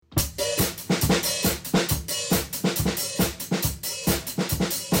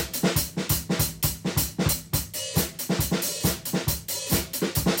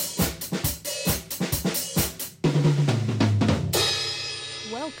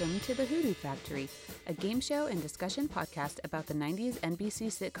Welcome to the Hoodoo Factory, a game show and discussion podcast about the 90s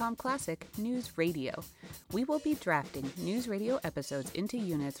NBC sitcom classic, NewsRadio. We will be drafting NewsRadio episodes into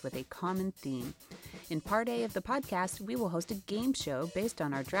units with a common theme. In Part A of the podcast, we will host a game show based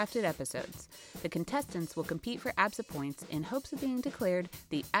on our drafted episodes. The contestants will compete for ABSA points in hopes of being declared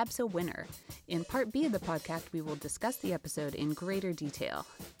the ABSA winner. In Part B of the podcast, we will discuss the episode in greater detail.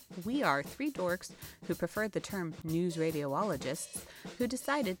 We are three dorks who prefer the term news radiologists who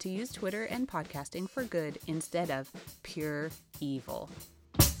decided to use Twitter and podcasting for good instead of pure evil.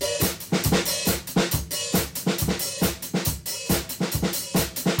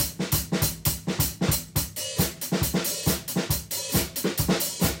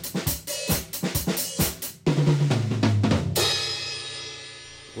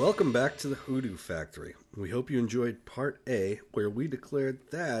 Welcome back to the Hoodoo Factory. We hope you enjoyed Part A, where we declared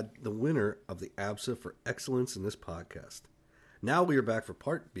Thad the winner of the ABSA for excellence in this podcast. Now we are back for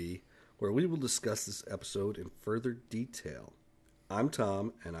Part B, where we will discuss this episode in further detail. I'm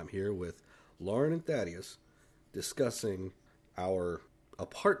Tom, and I'm here with Lauren and Thaddeus discussing our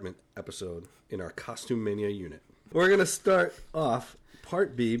apartment episode in our Costume-Mania unit. We're going to start off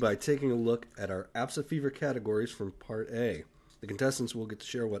Part B by taking a look at our ABSA fever categories from Part A. The contestants will get to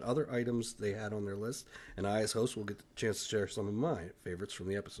share what other items they had on their list, and I, as host, will get the chance to share some of my favorites from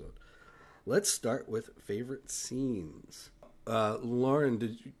the episode. Let's start with favorite scenes. Lauren,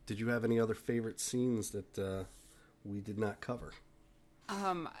 did you have any other favorite scenes that we did not cover?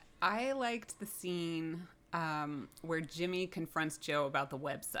 I liked the scene where Jimmy confronts Joe about the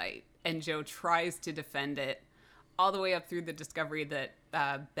website, and Joe tries to defend it, all the way up through the discovery that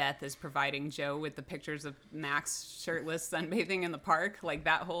Beth is providing Joe with the pictures of Max shirtless sunbathing in the park, like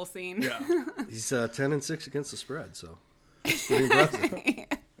that whole scene. Yeah, he's 10-6 against the spread, so pretty impressive.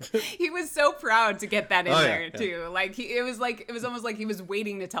 He was so proud to get that in there too. Like it was almost like he was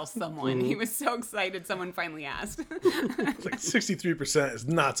waiting to tell someone. Mm-hmm. He was so excited someone finally asked. It's like 63% is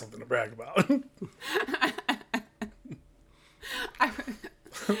not something to brag about.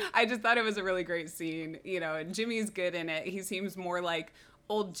 I just thought it was a really great scene, you know, and Jimmy's good in it. He seems more like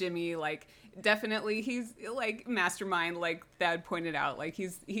old Jimmy, like definitely he's like mastermind, like Thad pointed out, like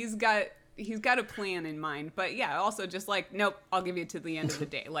he's got a plan in mind, but yeah, also just like, nope, I'll give you to the end of the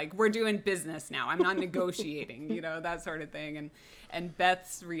day. Like we're doing business now. I'm not negotiating, you know, that sort of thing. And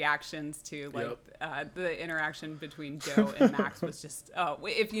Beth's reactions to like the interaction between Joe and Max was just,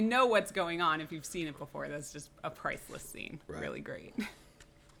 if you know what's going on, if you've seen it before, that's just a priceless scene. Right. Really great.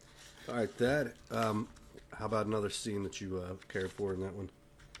 All right, Thad, how about another scene that you cared for in that one?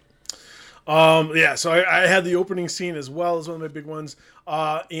 So I had the opening scene as well as one of my big ones.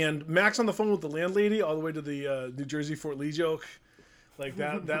 And Max on the phone with the landlady all the way to the New Jersey Fort Lee joke. Like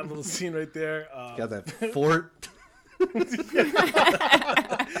that little scene right there. Got that fort.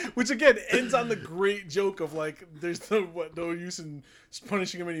 Which again ends on the great joke of like, there's no use in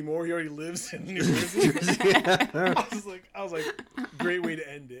punishing him anymore. He already lives in New Jersey. I was like, great way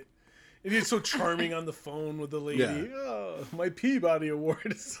to end it. And he's so charming on the phone with the lady. Yeah. Oh, my Peabody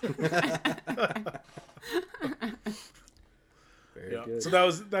Award. Very good.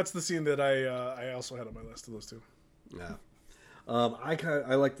 So that's the scene that I also had on my list of those two. Yeah.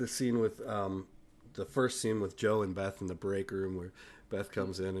 I like the scene with the first scene with Joe and Beth in the break room where Beth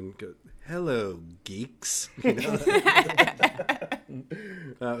comes in and goes, "Hello, geeks." You know?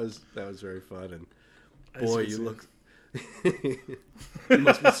 that was very fun, and boy, you look. You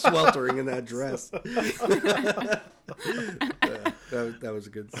must be sweltering in that dress. That was a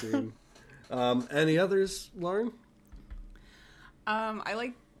good scene. Any others, Lauren?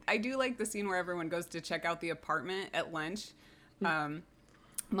 I do like the scene where everyone goes to check out the apartment at lunch.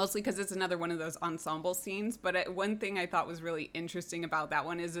 Mostly because it's another one of those ensemble scenes. But one thing I thought was really interesting about that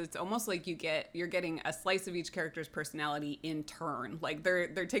one is it's almost like you're getting a slice of each character's personality in turn. Like they're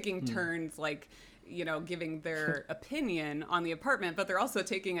taking turns, like, you know, giving their opinion on the apartment, but they're also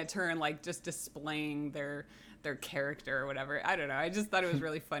taking a turn, like just displaying their character or whatever. I don't know. I just thought it was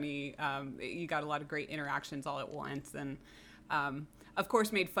really funny. You got a lot of great interactions all at once, and of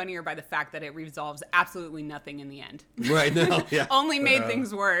course made funnier by the fact that it resolves absolutely nothing in the end. Right. No. Yeah. Only made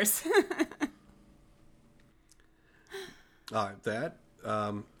things worse. All right, Thad.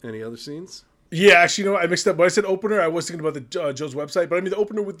 Any other scenes? Yeah, actually, you know, I mixed up. When I said opener, I was thinking about the Joe's website, but I mean the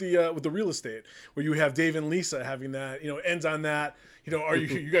opener with the real estate, where you have Dave and Lisa having that, you know, ends on that. You know, are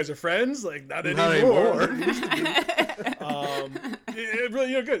you guys are friends? Like not anymore. It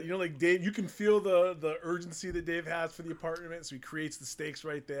really, you know, good. You know, like Dave, you can feel the urgency that Dave has for the apartment, so he creates the stakes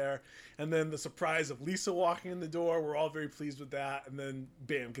right there. And then the surprise of Lisa walking in the door, we're all very pleased with that. And then,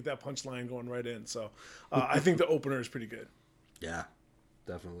 bam, get that punchline going right in. So I think the opener is pretty good. Yeah,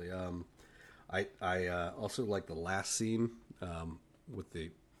 definitely. I also like the last scene with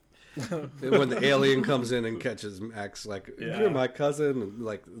the when the alien comes in and catches Max, like, you're my cousin, and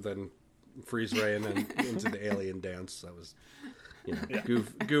like then freeze ray and then into the alien dance. That was,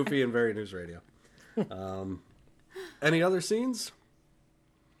 goofy and very News Radio. Any other scenes?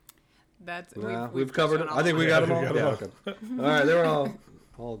 We've covered. I think we got them all. Yeah, okay. All right, they were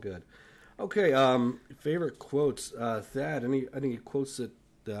all good. Okay, favorite quotes. Thad, any quotes that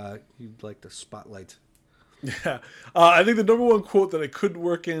you'd like to spotlight? Yeah, I think the number one quote that I could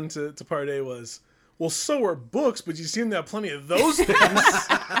work into part A was, "Well, so are books, but you seem to have plenty of those things."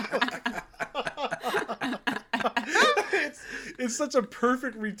 It's such a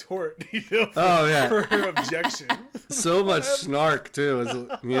perfect retort, for her objection. So much snark too.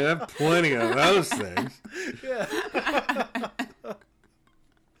 You have plenty of those things. Yeah.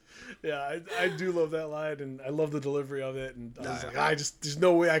 Yeah, I do love that line, and I love the delivery of it. And I was like, there's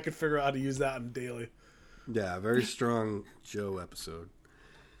no way I could figure out how to use that on daily. Yeah, very strong Joe episode.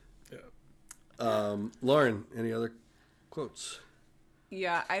 Yeah. Lauren, any other quotes?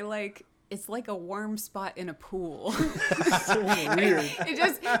 Yeah, it's like a warm spot in a pool. So weird.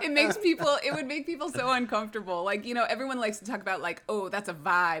 It would make people so uncomfortable. Like, everyone likes to talk about like, oh, that's a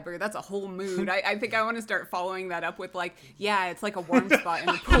vibe or that's a whole mood. I think I want to start following that up with like, yeah, it's like a warm spot in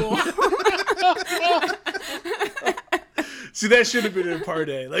a pool. See, that should have been in part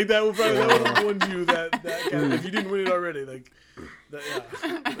A. Like that would have won you that kind of, if you didn't win it already. Like,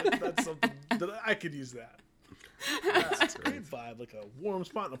 that's something that I could use that. That's a great vibe, like a warm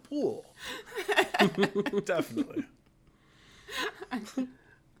spot in a pool. Definitely.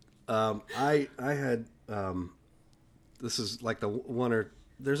 I had this is like the one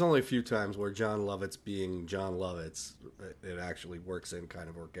there's only a few times where John Lovitz being John Lovitz, it actually works in kind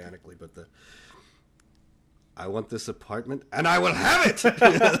of organically, but I want this apartment and I will have it.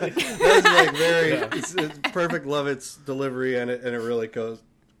 That's like it's perfect Lovitz delivery, and it really goes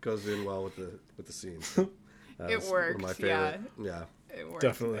in well with the scene. So. It works, one of my favorite. Yeah. It works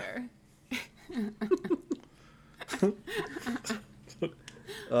definitely.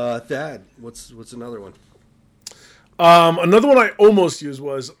 There. Thad, what's another one? Another one I almost used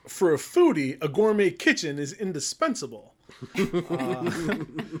was, for a foodie, a gourmet kitchen is indispensable. Just,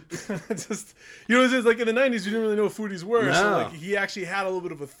 it's like in the 90s, you didn't really know what foodies were. No. So like he actually had a little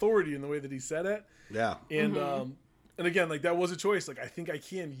bit of authority in the way that he said it. Yeah. And and again, like that was a choice. Like I think I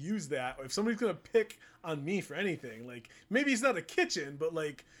can use that. If somebody's gonna pick on me for anything, like maybe it's not a kitchen, but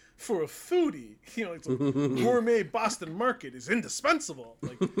like for a foodie, it's a gourmet Boston market is indispensable.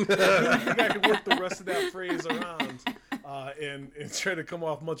 Like I really think I could work the rest of that phrase around and try to come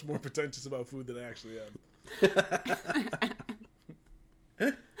off much more pretentious about food than I actually am.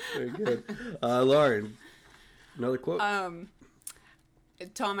 Very good. Lauren, another quote?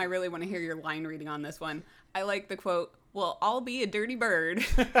 Tom, I really want to hear your line reading on this one. I like the quote, "Well, I'll be a dirty bird."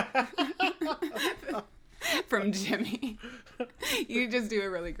 From Jimmy. You just do a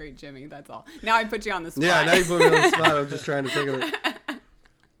really great Jimmy, that's all. Now I put you on the spot. Yeah, now you put me on the spot. I'm just trying to think of it.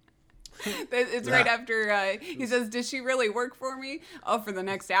 It's right after he says, "Does she really work for me?" Oh, for the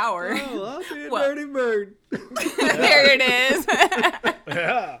next hour. Oh, I'll be a dirty bird. There it is.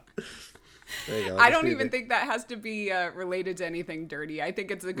 Yeah. There you go. I don't even think that has to be related to anything dirty. I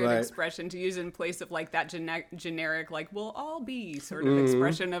think it's a good expression to use in place of like that generic, like, "we'll all be" sort of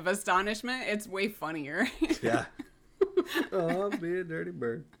expression of astonishment. It's way funnier. Yeah. Oh, I'll be a dirty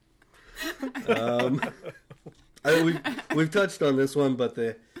bird. We've touched on this one, but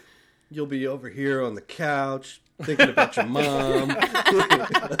you'll be over here on the couch thinking about your mom.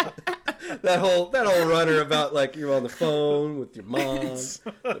 That whole runner about like you're on the phone with your mom,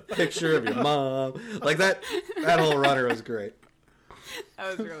 the picture of your mom, like that whole runner was great.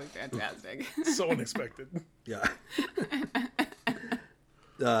 That was really fantastic. So unexpected. Yeah.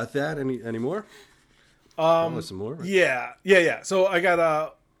 Thad, any more? Some more. Right? Yeah. So I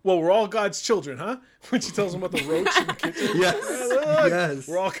got well, we're all God's children, huh? When she tells them about the roach in the kitchen. Yes.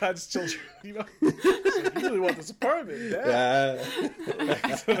 We're all God's children. You really want this apartment, Dad.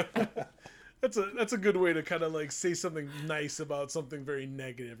 Yeah. That's a good way to kind of like say something nice about something very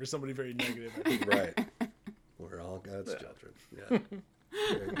negative or somebody very negative. Right. We're all God's children. Yeah.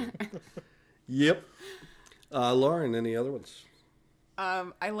 Very good. Yep. Lauren, any other ones?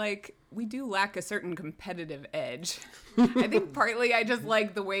 We do lack a certain competitive edge. I think partly I just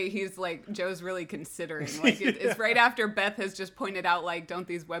like the way he's like, Joe's really considering. Like it's right after Beth has just pointed out, like, don't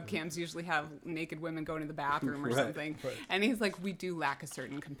these webcams usually have naked women going to the bathroom or something? Right. And he's like, we do lack a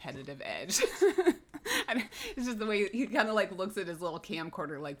certain competitive edge. It's just the way he kind of like looks at his little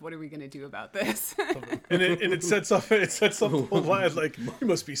camcorder, like, "What are we gonna do about this?" And it sets up the whole line like, "You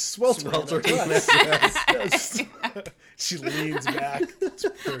must be sweltering." Yes. She leans back. It's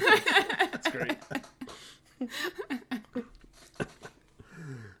perfect. It's great.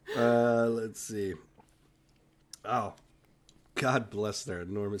 Let's see. Oh, God bless their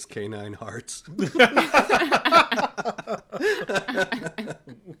enormous canine hearts.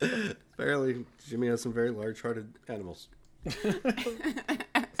 Apparently, Jimmy has some very large-hearted animals.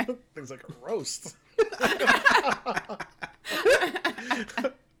 Things like a roast.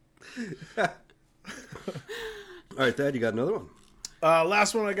 All right, Thad, you got another one?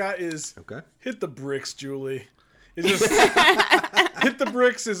 Last one I got is Hit the Bricks, Julie. It just Hit the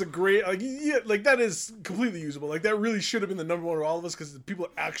Bricks is a great like that is completely usable. Like that really should have been the number one for all of us because people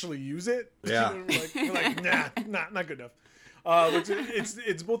actually use it. Yeah. We're like not good enough.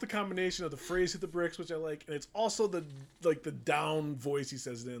 It's both the combination of the phrase "hit the bricks," which I like, and it's also the down voice he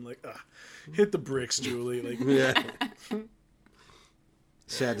says it in, like "hit the bricks, Julie." Like, yeah.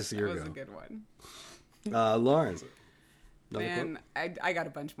 Sad to see her go. That was a good one. Lauren. Man, I got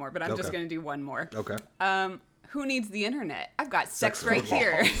a bunch more, but I'm just gonna do one more. Okay. Who needs the internet? I've got sex right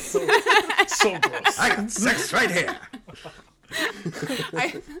here. So gross. I got sex right here.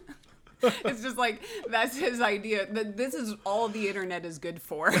 It's just like, that's his idea. That this is all the internet is good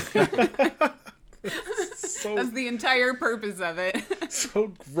for. That's the entire purpose of it.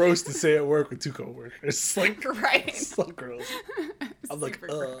 So gross to say at work with two coworkers. It's like, right. So gross. I'm like,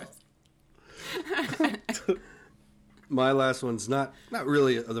 gross. My last one's not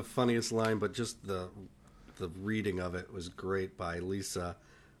really the funniest line, but just the reading of it was great by Lisa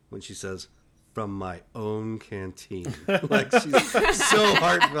when she says, "From my own canteen." Like, she's so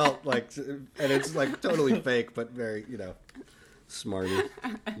heartfelt, like, and it's like totally fake, but very, smarty.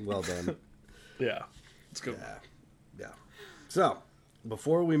 Well done. Yeah, it's good. Yeah. So,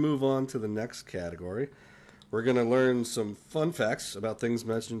 before we move on to the next category, we're going to learn some fun facts about things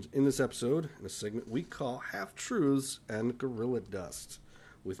mentioned in this episode in a segment we call Half Truths and Gorilla Dust,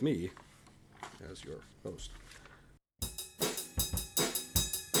 with me as your host.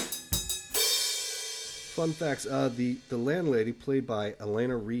 Fun facts. The landlady, played by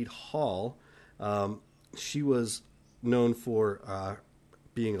Elena Reed Hall, she was known for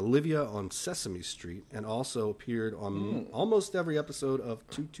being Olivia on Sesame Street and also appeared on almost every episode of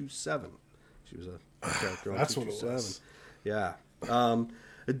 227. She was a character on That's 227. What it was. Yeah.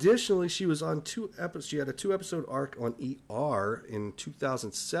 Additionally, she was on She had a 2-episode arc on ER in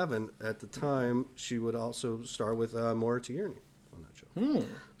 2007. At the time, she would also star with Maura Tierney on that show.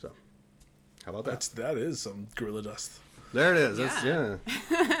 So, how about that? That is some Gorilla Dust. There it is. Yeah.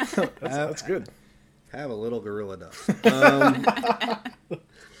 That's good. Have a little Gorilla Dust.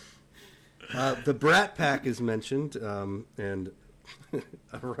 The Brat Pack is mentioned, and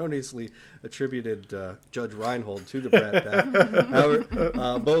erroneously attributed Judge Reinhold to the Brat Pack.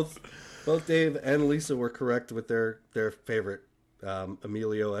 However, both Dave and Lisa were correct with their favorite.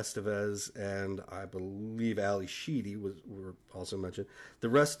 Emilio Estevez and I believe Ali Sheedy were also mentioned. The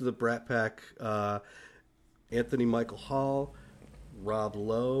rest of the Brat Pack, Anthony Michael Hall, Rob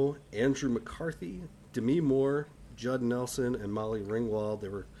Lowe, Andrew McCarthy, Demi Moore, Judd Nelson, and Molly Ringwald. They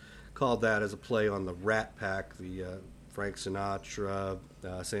were called that as a play on the Rat Pack, the Frank Sinatra,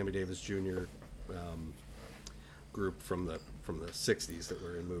 Sammy Davis Jr. Group from the 60s that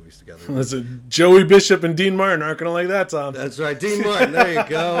were in movies together. That's a Joey Bishop and Dean Martin aren't gonna like that, Tom. That's right, Dean Martin. There you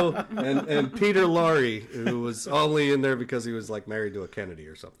go. And Peter Lorre, who was only in there because he was like married to a Kennedy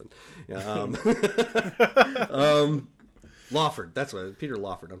or something. Yeah, Lawford. That's what Peter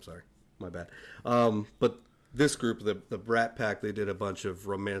Lawford. I'm sorry, my bad. But this group, the Brat Pack, they did a bunch of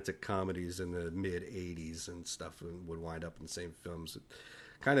romantic comedies in the mid '80s and stuff, and would wind up in the same films.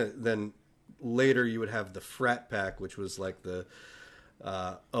 Kind of then. Later, you would have the Frat Pack, which was like the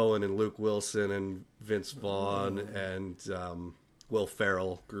Owen and Luke Wilson and Vince Vaughn and Will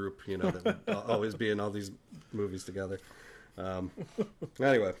Ferrell group, that would always be in all these movies together.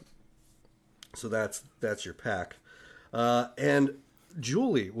 Anyway, so that's your pack. And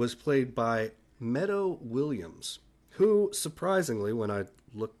Julie was played by Meadow Williams, who, surprisingly, when I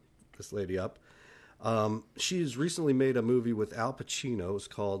looked this lady up, she's recently made a movie with Al Pacino. It's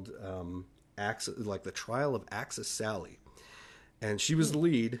called The Trial of AXA Sally, and she was the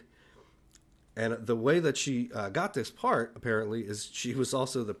lead. And the way that she got this part, apparently, is she was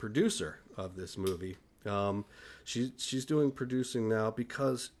also the producer of this movie. She's doing producing now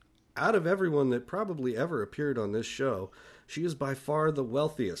because out of everyone that probably ever appeared on this show, she is by far the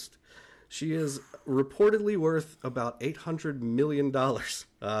wealthiest. She is reportedly worth about $800 million.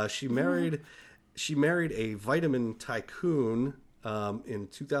 She married she married a vitamin tycoon in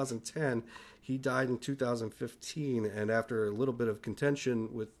 2010. He died in 2015, and after a little bit of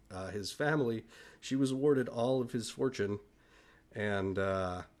contention with his family, she was awarded all of his fortune, and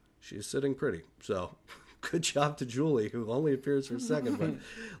she's sitting pretty. So, good job to Julie, who only appears for a second. But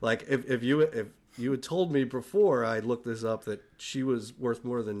like, if you had told me before I looked this up that she was worth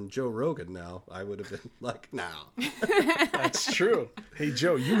more than Joe Rogan now, I would have been like, "Now." That's true. Hey,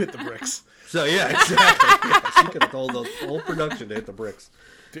 Joe, you hit the bricks. So yeah, exactly. Yeah, she could have told the whole production to hit the bricks.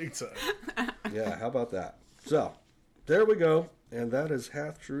 Big time. Yeah, how about that? So, there we go. And that is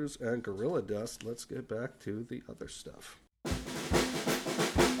Half Truths and Gorilla Dust. Let's get back to the other stuff.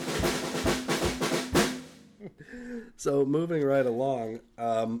 So, moving right along,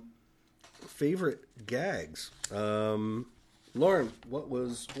 favorite gags. Lauren, what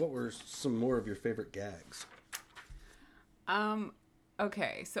were some more of your favorite gags?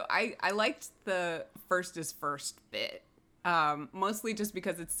 Okay, so I liked the first is first bit. Mostly just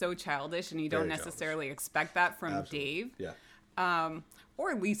because it's so childish and you don't necessarily expect that from Absolutely. Dave. Yeah.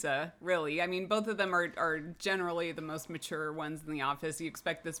 Or Lisa, really. I mean, both of them are generally the most mature ones in the office. You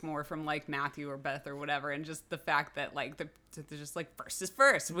expect this more from like Matthew or Beth or whatever. And just the fact that like they're just like, first is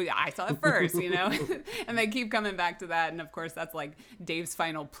first. I saw it first, you know? And they keep coming back to that. And of course, that's like Dave's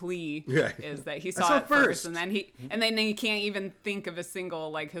final plea is that he saw it first. And then he can't even think of a single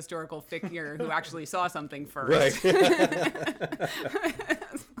like historical figure who actually saw something first. Right.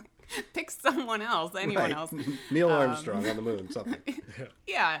 Pick someone else, anyone else. Neil Armstrong on the moon, something.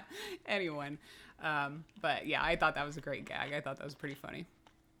 Yeah, anyone. But yeah, I thought that was a great gag. I thought that was pretty funny.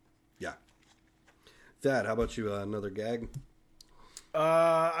 Yeah. Thad, how about you? Another gag?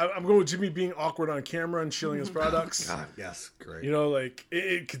 I'm going with Jimmy being awkward on camera and shilling his products. God, yes, great. You know, like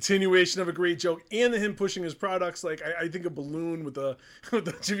continuation of a great joke, and him pushing his products. Like I think a balloon with the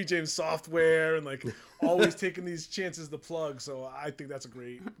Jimmy James software, and like always taking these chances to plug. So I think that's a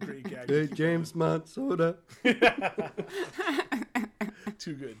great gag. Hey, James Matsuda.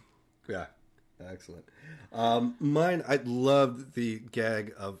 Too good. Yeah, excellent. Mine, I loved the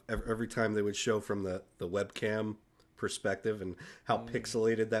gag of every time they would show from the webcam perspective and how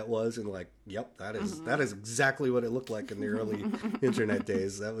pixelated that was, and like, yep, that is exactly what it looked like in the early internet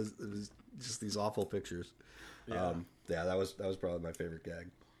days. It was just these awful pictures. Yeah, that was probably my favorite gag.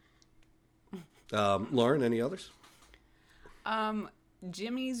 Lauren, any others?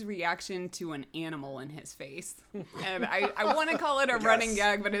 Jimmy's reaction to an animal in his face. And I want to call it a running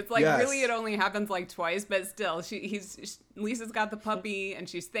gag, but it's like really it only happens like twice, but still Lisa's got the puppy and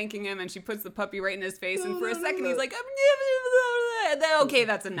she's thanking him and she puts the puppy right in his face, and for a second he's like, okay,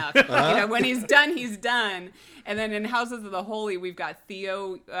 that's enough. You know, when he's done, he's done. And then in Houses of the Holy, we've got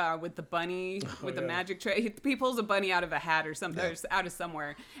Theo with the bunny with the magic tray. He pulls a bunny out of a hat or something, or out of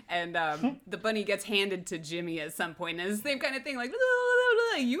somewhere, and the bunny gets handed to Jimmy at some point, and it's the same kind of thing, like,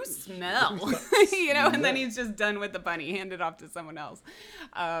 you smell, you know, and then he's just done with the bunny, handed off to someone else.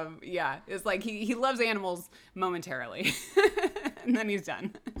 It's like he loves animals momentarily, and then he's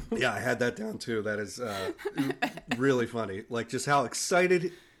done. Yeah, I had that down too. That is really funny. Like just how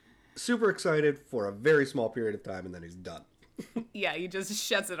super excited for a very small period of time, and then he's done. Yeah, he just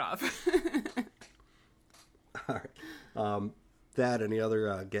shuts it off. All right. That, any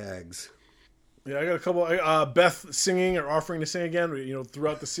other gags? Yeah, I got a couple. Beth singing or offering to sing again. You know,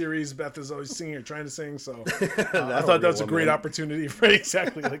 throughout the series, Beth is always singing or trying to sing. So I thought that was a great opportunity. Right,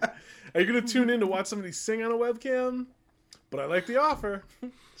 exactly. Like, are you going to tune in to watch somebody sing on a webcam? But I like the offer.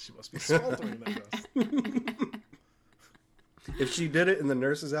 She must be sweltering that dress. If she did it in the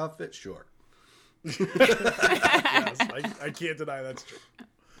nurse's outfit, sure. Yes, I can't deny that's true.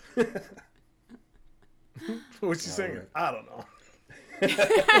 What's she singing? Right. I don't know.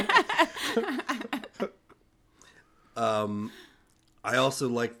 I also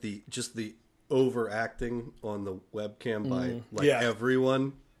like the overacting on the webcam by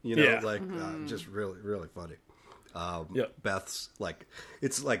everyone. You know, just really, really funny. Beth's like,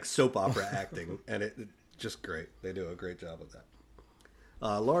 it's like soap opera acting, and it just great. They do a great job with that.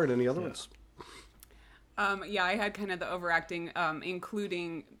 Lauren, any other ones? I had kind of the overacting,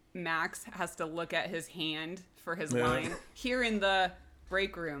 including Max has to look at his hand for his line here in the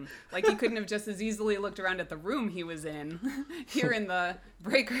break room. Like, he couldn't have just as easily looked around at the room he was in here in the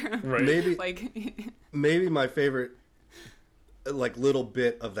break room. Right. Maybe my favorite like little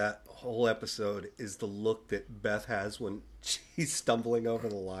bit of that whole episode is the look that Beth has when she's stumbling over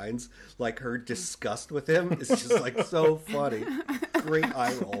the lines. Like, her disgust with him is just like so funny. Great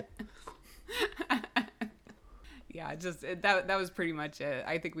eye roll. Yeah, just that was pretty much it.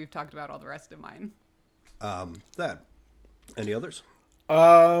 I think we've talked about all the rest of mine. That. Any others?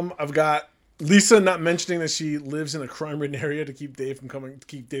 I've got Lisa not mentioning that she lives in a crime-ridden area to keep Dave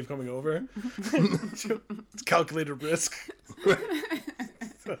coming over. It's calculated risk.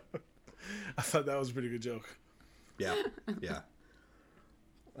 I thought that was a pretty good joke. Yeah.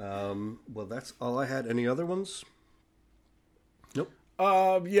 Well, that's all I had. Any other ones? Nope.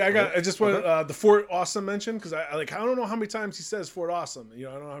 I just want the Fort Awesome mention, because I don't know how many times he says Fort Awesome. I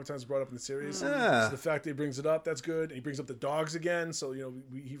don't know how many times it's brought up in the series. So the fact that he brings it up, that's good. And he brings up the dogs again, so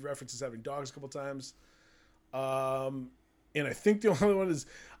he references having dogs a couple times. And I think the only other one is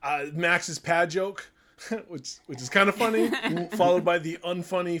Max's pad joke, which is kind of funny, followed by the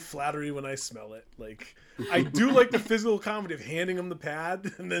unfunny flattery when I smell it. Like, I do like the physical comedy of handing him the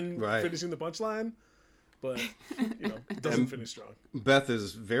pad and then finishing the punchline. But, it doesn't finish strong. Beth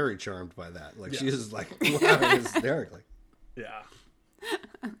is very charmed by that. Like, she is like, laughing hysterically. Yeah.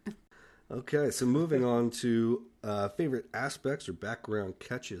 Okay, so moving on to favorite aspects or background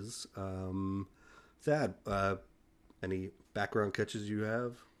catches. Thad, any background catches you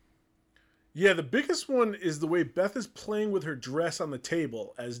have? Yeah, the biggest one is the way Beth is playing with her dress on the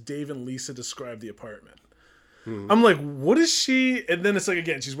table as Dave and Lisa describe the apartment. I'm like, what is she? And then it's like,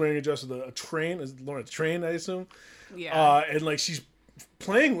 again, she's wearing a dress with a train. Is Lauren a train, I assume? Yeah. And like, she's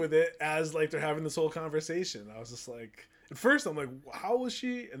playing with it as like they're having this whole conversation. I was just like, at first I'm like, how was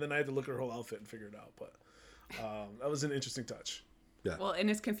she? And then I had to look at her whole outfit and figure it out. But that was an interesting touch. Yeah. Well, and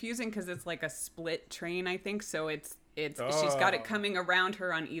it's confusing because it's like a split train, I think. So it's she's got it coming around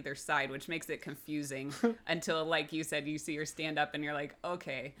her on either side, which makes it confusing until, like you said, you see her stand up and you're like,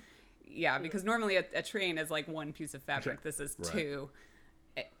 okay. Yeah, because normally a train is like one piece of fabric. This is two.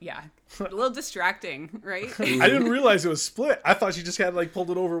 Yeah. A little distracting, right? I didn't realize it was split. I thought she just had like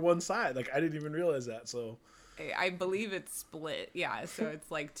pulled it over one side. Like, I didn't even realize that. So I believe it's split. Yeah. So it's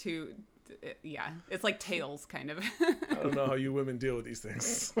like two. Yeah. It's like tails, kind of. I don't know how you women deal with these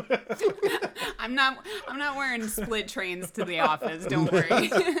things. I'm not wearing split trains to the office. Don't worry.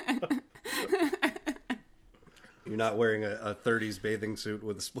 You're not wearing a 30s bathing suit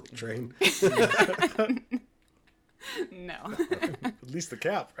with a split train. No. At least the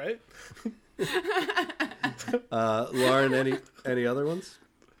cap, right? Lauren, any other ones?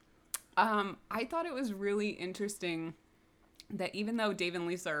 I thought it was really interesting that even though Dave and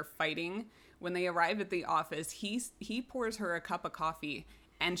Lisa are fighting, when they arrive at the office, he pours her a cup of coffee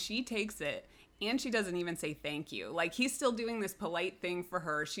and she takes it. And she doesn't even say thank you. Like, he's still doing this polite thing for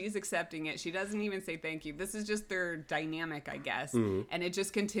her. She's accepting it. She doesn't even say thank you. This is just their dynamic, I guess. Mm-hmm. And it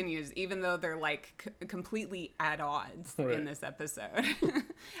just continues, even though they're, like, completely at odds in this episode.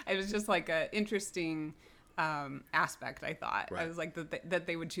 It was just, like, an interesting aspect, I thought. I was like, that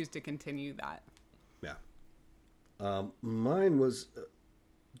they would choose to continue that. Yeah. Mine was...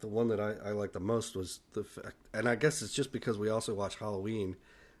 the one that I liked the most was the fact... And I guess it's just because we also watch Halloween...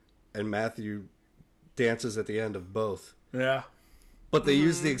 And Matthew dances at the end of both. Yeah. But they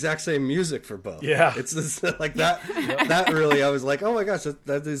use the exact same music for both. Yeah. It's this, like that. That really, I was like, oh my gosh,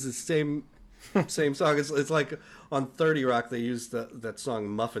 that is the same song. It's like on 30 Rock, they used that song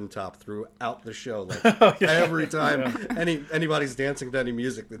Muffin Top throughout the show. Like every time anybody's dancing to any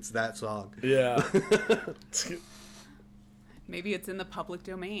music, it's that song. Yeah. Maybe it's in the public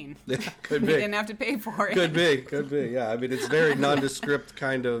domain. Yeah, could be. You didn't have to pay for it. Could be. Yeah, I mean, it's very nondescript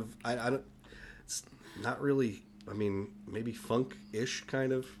kind of. I don't. It's not really. I mean, maybe funk-ish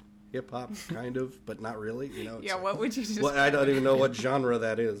kind of hip hop, kind of, but not really. Yeah. What would you? Well, I don't even know what genre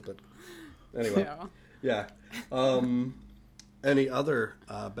that is, but anyway. Yeah. Any other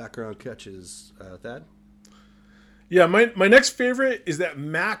background catches, Thad? Yeah, my next favorite is that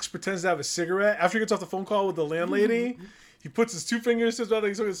Max pretends to have a cigarette after he gets off the phone call with the landlady. He puts his two fingers to his mouth like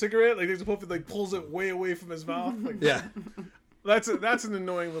he's smoking a cigarette. Like he's hoping, like pulls it way away from his mouth. Like, yeah, that's an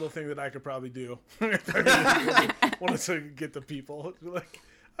annoying little thing that I could probably do. If I really wanted to get the people like,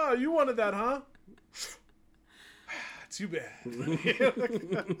 oh, you wanted that, huh? Too bad.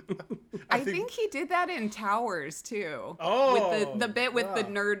 I think he did that in Towers too. Oh, with the bit with the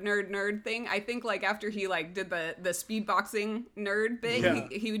nerd thing. I think like after he like did the speed boxing nerd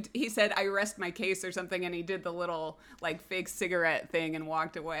bit, he said I rest my case or something, and he did the little like fake cigarette thing and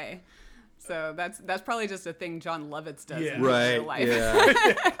walked away. So that's probably just a thing John Lovitz does in real life.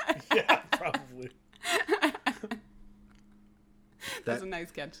 Yeah, probably. That's a nice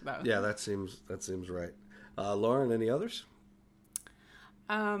catch though. Yeah, that seems right. Lauren, any others?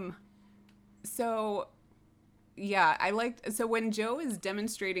 So when Joe is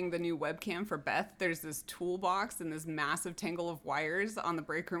demonstrating the new webcam for Beth, there's this toolbox and this massive tangle of wires on the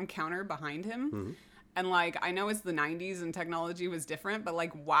break room counter behind him. Mm-hmm. And, like, I know it's the 90s and technology was different, but,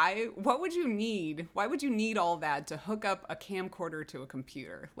 like, what would you need? Why would you need all that to hook up a camcorder to a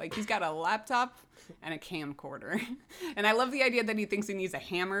computer? Like, he's got a laptop and a camcorder. And I love the idea that he thinks he needs a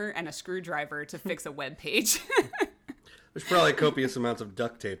hammer and a screwdriver to fix a web page. There's probably copious amounts of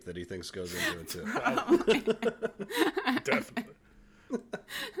duct tape that he thinks goes into it, too. Definitely.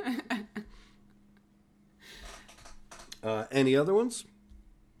 Any other ones?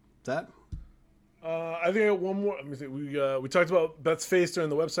 That? I think I got one more. Let me think. We talked about Beth's face during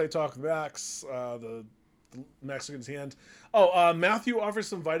the website talk with Max. The Max took in his hand. Matthew offers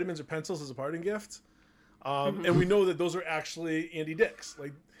some vitamins or pencils as a parting gift, and we know that those are actually Andy Dick's.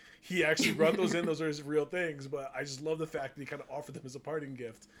 Like, he actually brought those in. Those are his real things. But I just love the fact that he kind of offered them as a parting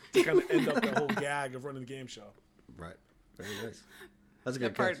gift to kind of end up that whole gag of running the game show. Right. Very nice. That's a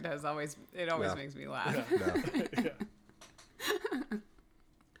good part catch. does always makes me laugh. No. Yeah.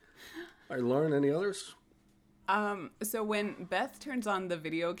 All right, Lauren, any others? So when Beth turns on the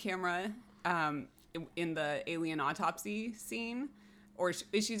video camera in the alien autopsy scene, or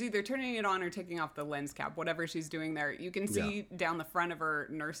she's either turning it on or taking off the lens cap, whatever she's doing there, you can see down the front of her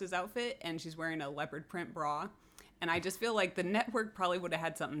nurse's outfit, and she's wearing a leopard print bra. And I just feel like the network probably would have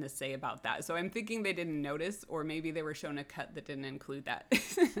had something to say about that. So I'm thinking they didn't notice, or maybe they were shown a cut that didn't include that.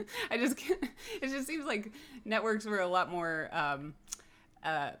 It just seems like networks were a lot more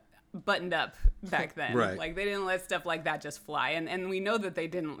buttoned up back then. Right. Like, they didn't let stuff like that just fly. And we know that they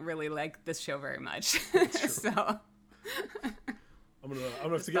didn't really like this show very much. So I'm gonna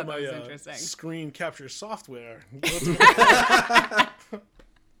have to get my screen capture software.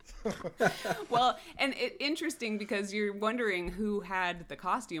 Well, and interesting because you're wondering who had the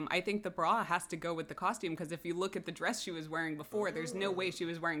costume. I think the bra has to go with the costume, because if you look at the dress she was wearing before, there's no way she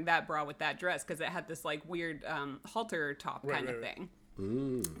was wearing that bra with that dress, because it had this like weird halter top kind of thing.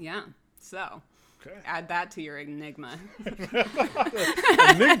 Yeah. So add that to your enigma.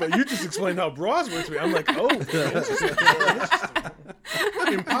 Enigma? You just explained how bras work to me. I'm like, oh, interesting.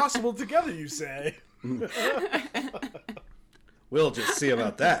 Impossible together, you say? We'll just see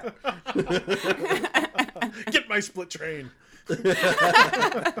about that. Get my split train.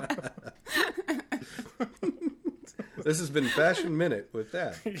 This has been Fashion Minute with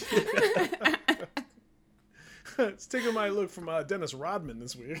that. It's taking my look from Dennis Rodman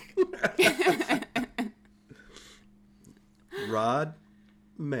this week. Rod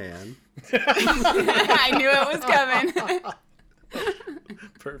Man. I knew it was coming.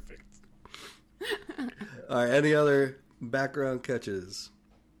 Perfect. All right, any other background catches?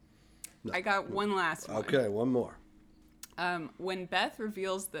 No. I got one last one. Okay, one more. When Beth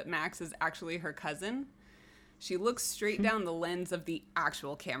reveals that Max is actually her cousin, she looks straight down the lens of the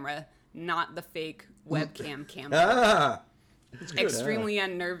actual camera, not the fake webcam camera. Extremely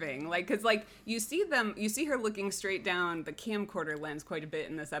unnerving. Like, because like you see her looking straight down the camcorder lens quite a bit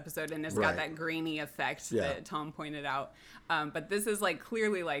in this episode, and it's got that grainy effect that Tom pointed out. But this is like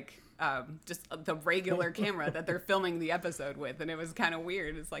clearly like just the regular camera that they're filming the episode with, and it was kind of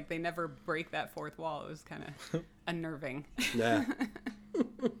weird. It's like they never break that fourth wall. It was kind of unnerving. Yeah.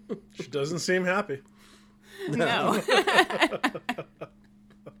 She doesn't seem happy. No.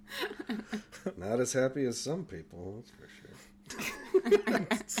 Not as happy as some people, that's for sure.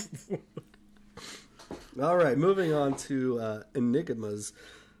 All right, moving on to enigmas.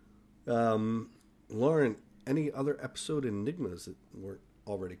 Lauren, any other episode enigmas that weren't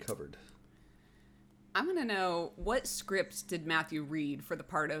already covered? I'm going to know, what script did Matthew read for the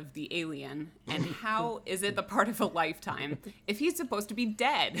part of the alien, and how is it the part of a lifetime if he's supposed to be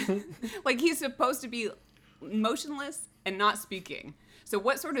dead? Like, he's supposed to be motionless and not speaking. So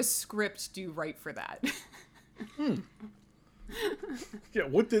what sort of script do you write for that? Yeah,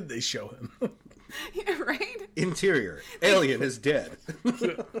 what did they show him? Yeah, right? Interior. Alien is dead.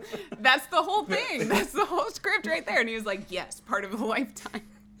 That's the whole thing. That's the whole script right there. And he was like, yes, part of a lifetime.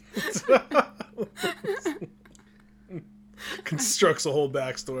 Constructs a whole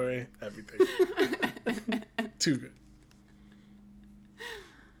backstory. Everything. Too good.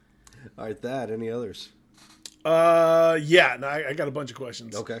 All right, any others? Yeah, no, I got a bunch of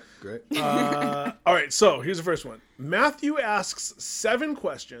questions. Okay, great. All right, so here's the first one. Matthew asks 7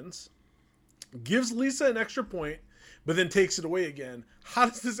 questions, gives Lisa an extra point, but then takes it away again. How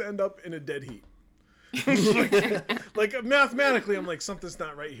does this end up in a dead heat? like mathematically, I'm like, something's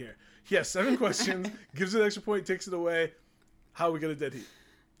not right here. He has 7 questions, gives it an extra point, takes it away. How are we get a dead heat?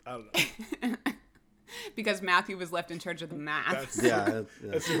 I don't know. Because Matthew was left in charge of the math.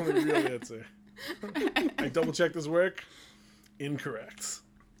 That's the only real answer. I double checked this work. Incorrect.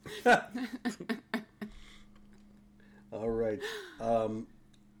 All right.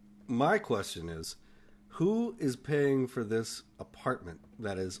 My question is, who is paying for this apartment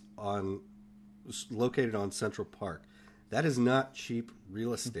that is located on Central Park? That is not cheap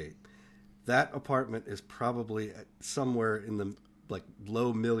real estate. That apartment is probably somewhere in the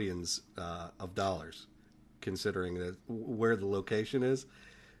low millions of dollars, considering that where the location is.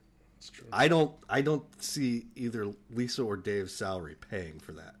 That's true. I don't see either Lisa or Dave's salary paying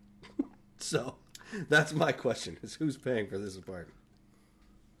for that. So that's my question: is who's paying for this apartment?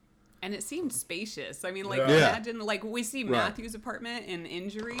 And it seemed spacious. I mean, imagine we see Matthew's apartment in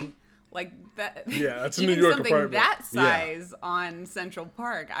Injury. Like that. Yeah, that's a New New York something apartment. that size on Central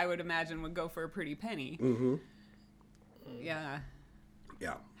Park, I would imagine would go for a pretty penny. Mm-hmm. Yeah.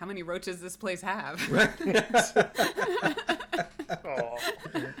 Yeah. How many roaches this place have? Oh.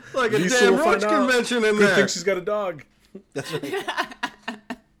 Like a Lisa damn will roach find out. convention in Good there. thing she's got a dog. That's right.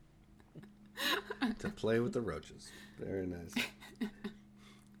 To play with the roaches. Very nice.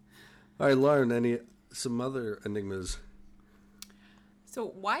 All right, Lauren, some other enigmas? So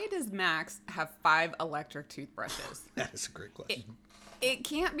why does Max have 5 electric toothbrushes? That is a great question. It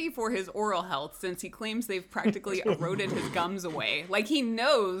can't be for his oral health, since he claims they've practically eroded his gums away. Like, he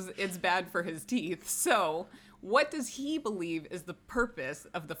knows it's bad for his teeth. So what does he believe is the purpose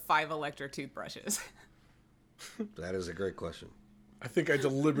of the 5 electric toothbrushes? That is a great question. I think I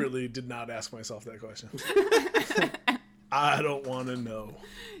deliberately did not ask myself that question. I don't want to know.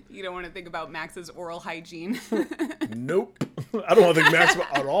 You don't want to think about Max's oral hygiene? Nope. I don't want to think Max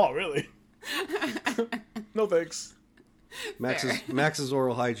at all, really. No thanks. Max's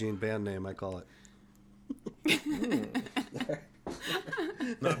oral hygiene band name, I call it.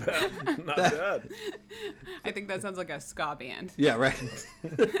 Not bad. Not bad. I think that sounds like a ska band. Yeah, right.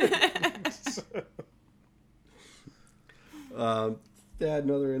 Dad,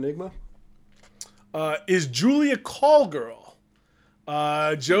 another enigma? Is Julie a call girl?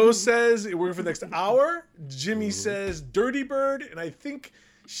 Joe says we're in for the next hour. Jimmy says Dirty Bird, and I think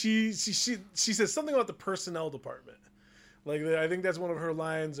she says something about the personnel department. Like, I think that's one of her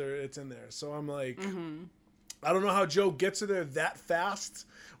lines, or it's in there. So I'm like, I don't know how Joe gets her there that fast,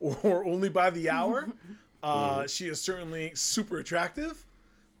 or only by the hour. She is certainly super attractive,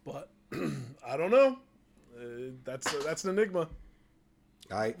 but I don't know. That's an enigma.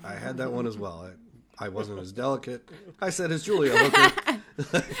 I had that one as well. I wasn't as delicate. I said, "Is Julia hooker?"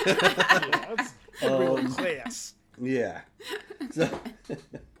 Yeah, that's real class. Yeah. So,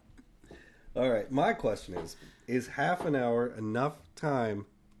 all right. My question is half an hour enough time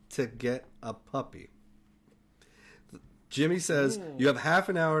to get a puppy? Jimmy says you have half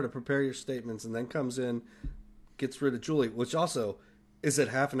an hour to prepare your statements, and then comes in, gets rid of Julie, which also, is it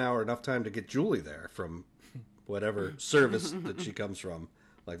half an hour enough time to get Julie there from whatever service that she comes from?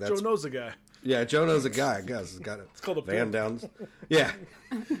 Like, that's Joe knows a guy. Yeah, Joe knows a guy, I guess. Got a called a van pimp. down. Yeah.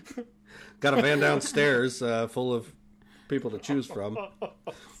 Got a van downstairs full of people to choose from.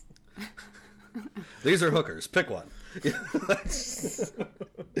 These are hookers. Pick one.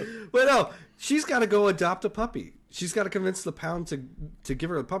 But no, she's got to go adopt a puppy. She's got to convince the pound to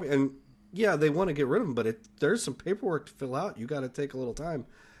give her a puppy. And yeah, they want to get rid of him, but there's some paperwork to fill out. You got to take a little time.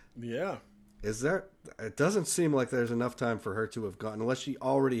 Yeah. It doesn't seem like there's enough time for her to have gotten, unless she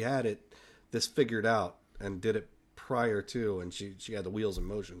already had this figured out and did it prior to, and she had the wheels in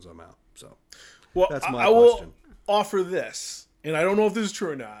motion somehow. So, Well, that's my I question. will offer this, and I don't know if this is true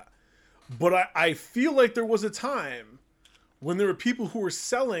or not, but I feel like there was a time when there were people who were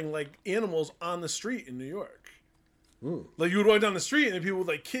selling like animals on the street in New York. Like, you would walk down the street and people with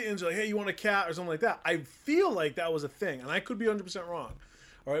like kittens, like, hey, you want a cat or something like that. I feel like that was a thing, and I could be 100% wrong.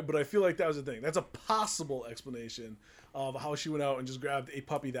 All right, but I feel like that was a thing. That's a possible explanation of how she went out and just grabbed a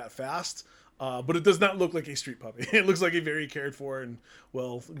puppy that fast. But it does not look like a street puppy. It looks like a very cared for and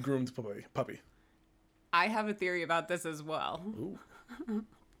well groomed puppy. I have a theory about this as well.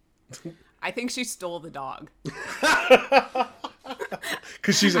 I think she stole the dog.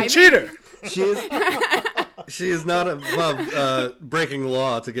 Because she's a cheater. She is not above breaking the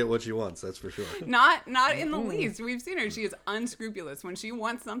law to get what she wants. That's for sure. Not in the least. We've seen her. She is unscrupulous. When she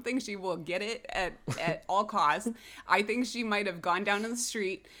wants something, she will get it at all costs. I think she might have gone down to the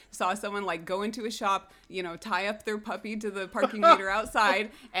street, saw someone like go into a shop, tie up their puppy to the parking meter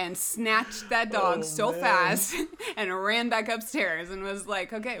outside, and snatched that dog fast and ran back upstairs and was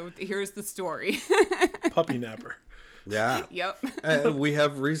like, okay, here's the story. Puppy napper. Yeah. Yep. We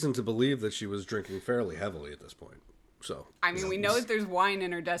have reason to believe that she was drinking fairly heavily at this point. So, I mean, we know that there's wine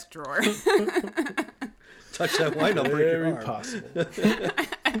in her desk drawer. touch that wine, I'll break your Very arm. possible.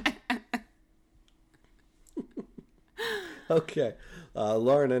 Okay.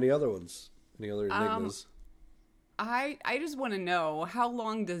 Lauren, any other ones? Any other enigmas? I just want to know, how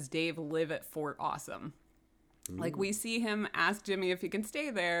long does Dave live at Fort Awesome? Like, we see him ask Jimmy if he can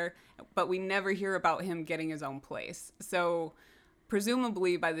stay there, but we never hear about him getting his own place. So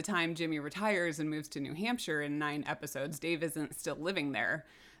presumably by the time Jimmy retires and moves to New Hampshire in 9 episodes, Dave isn't still living there.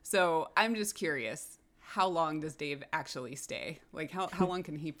 So I'm just curious, how long does Dave actually stay? Like, how long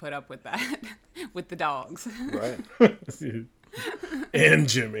can he put up with that with the dogs? Right. And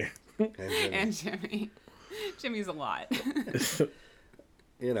Jimmy. And Jimmy. Jimmy's a lot.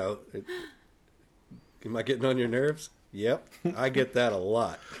 You know, am I getting on your nerves? Yep. I get that a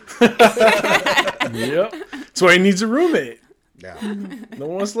lot. Yep. That's why he needs a roommate. Yeah. No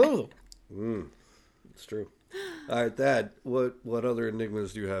one wants to live with him. It's true. All right, Dad, what other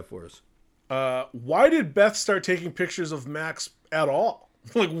enigmas do you have for us? Why did Beth start taking pictures of Max at all?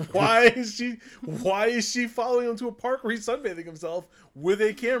 Like, why is she following him to a park where he's sunbathing himself with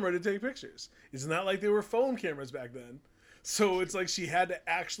a camera to take pictures? It's not like they were phone cameras back then. So it's like she had to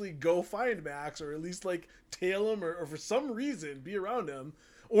actually go find Max, or at least like tail him, or for some reason be around him,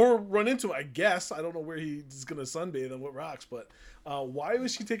 or run into him, I guess. I don't know where he's going to sunbathe on what rocks, but why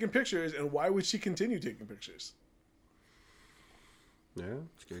was she taking pictures, and why would she continue taking pictures? Yeah,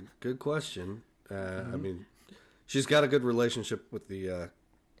 it's a good question. I mean, she's got a good relationship with the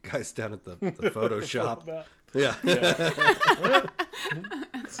guys down at the photo shop. Yeah.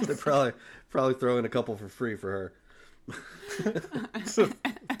 They're probably throwing a couple for free for her.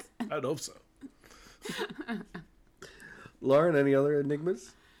 I'd hope so. Lauren, any other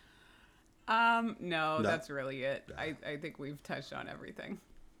enigmas? No, that's really it. I think we've touched on everything.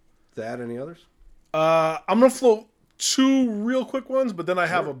 Thad, any others? I'm going to float 2 real quick ones, but then I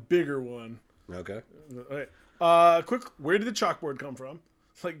have a bigger one. Okay. All right. Quick, where did the chalkboard come from?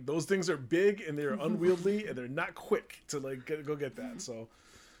 Like, those things are big and they're unwieldy and they're not quick to like go get that. So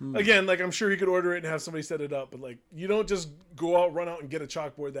again, like, I'm sure you could order it and have somebody set it up, but like, you don't just run out and get a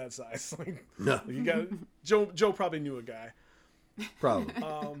chalkboard that size. Like, No. you got Joe probably knew a guy. Probably.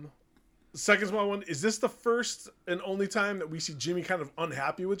 Second small one, is this the first and only time that we see Jimmy kind of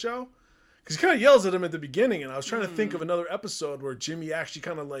unhappy with Joe? Because he kind of yells at him at the beginning, and I was trying to think of another episode where Jimmy actually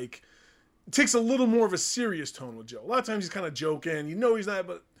kind of like takes a little more of a serious tone with Joe. A lot of times he's kind of joking, he's not,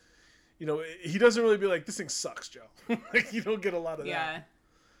 but he doesn't really be like, this thing sucks, Joe. Like, you don't get a lot of that.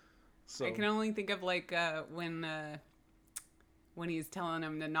 So I can only think of like when he's telling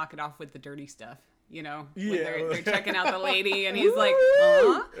him to knock it off with the dirty stuff. When they're checking out the lady, and he's like,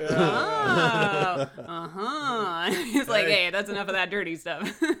 he's like, hey, that's enough of that dirty stuff.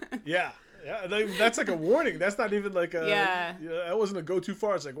 Yeah, that's like a warning. That's not even like that wasn't a go too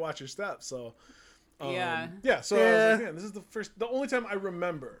far. It's like, watch your steps. So so I was like, man, this is the only time I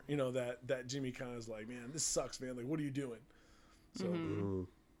remember, that Jimmy kind of is like, man, this sucks, man. Like, what are you doing? So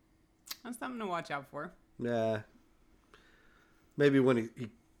that's something to watch out for. Nah. Maybe when he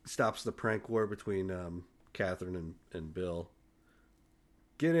stops the prank war between Catherine and Bill.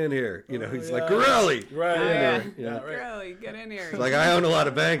 Get in here. He's like, Gorelli! Right. Gorelli, get in here. He's like, I own a lot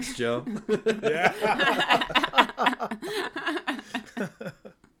of banks, Joe. Yeah.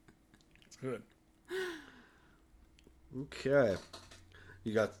 It's good. Okay.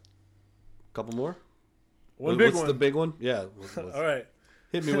 You got a couple more? What's the big one? Yeah. All right.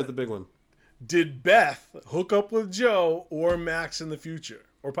 Hit me with the big one. Did Beth hook up with Joe or Max in the future?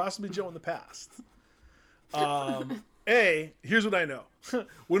 Or possibly Joe in the past? Here's what I know.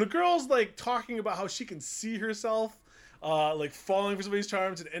 When a girl's like talking about how she can see herself like falling for somebody's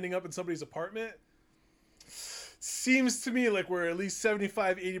charms and ending up in somebody's apartment, seems to me like we're at least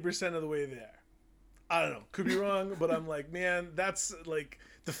 75-80% of the way there. I don't know. Could be wrong, but I'm like, man, that's like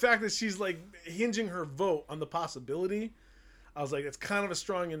the fact that she's like hinging her vote on the possibility. I was like, it's kind of a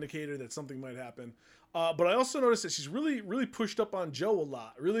strong indicator that something might happen. But I also noticed that she's really, really pushed up on Joe a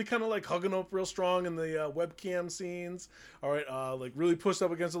lot. Really kind of like hugging up real strong in the webcam scenes. All right, like really pushed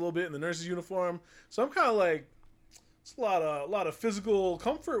up against a little bit in the nurse's uniform. So I'm kind of like, it's a lot of physical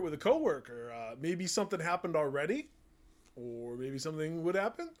comfort with a coworker. Maybe something happened already, or maybe something would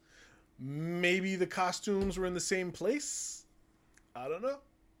happen. Maybe the costumes were in the same place. I don't know.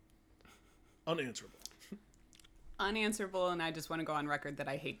 Unanswerable. Unanswerable, and I just want to go on record that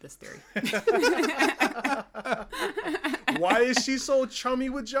I hate this theory. Why is she so chummy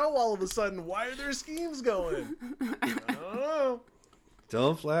with Joe all of a sudden? Why are their schemes going? I don't know.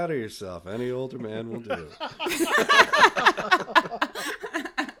 Don't flatter yourself. Any older man will do it.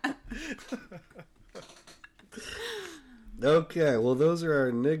 Okay, well, those are our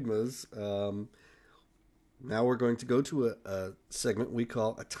enigmas. Now we're going to go to a segment we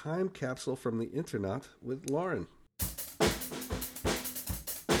call A Time Capsule from the Internot with Lauren.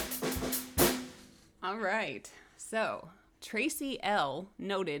 All right. So, Tracy L.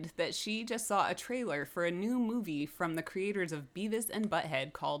 noted that she just saw a trailer for a new movie from the creators of Beavis and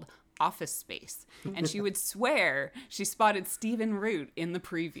Butthead called Office Space, and she would swear she spotted Stephen Root in the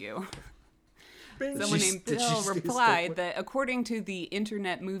preview. Someone named Bill replied that according to the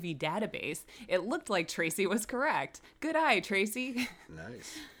Internet Movie Database, it looked like Tracy was correct. Good eye, Tracy.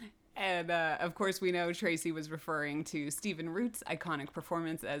 Nice. And of course, we know Tracy was referring to Stephen Root's iconic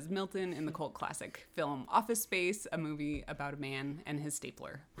performance as Milton in the cult classic film Office Space, a movie about a man and his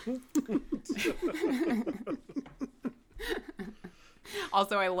stapler.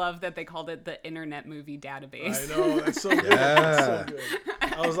 Also, I love that they called it the Internet Movie Database. I know, that's so good. Yeah. That's so good.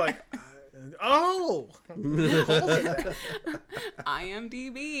 I was like, oh!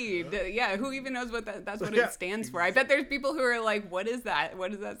 IMDb. Yeah, who even knows what that's what it stands for? I bet there's people who are like, what is that?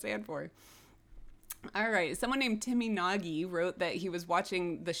 What does that stand for? All right. Someone named Timmy Nagy wrote that he was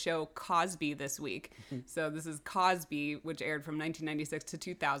watching the show Cosby this week. So this is Cosby, which aired from 1996 to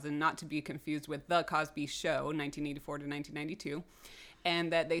 2000, not to be confused with The Cosby Show, 1984 to 1992.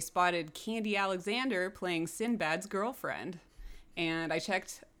 And that they spotted Candy Alexander playing Sinbad's girlfriend. And I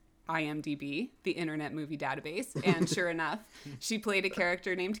checked IMDb, the Internet Movie Database, and sure enough, she played a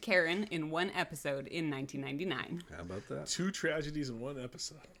character named Karen in one episode in 1999. How about that? 2 tragedies in one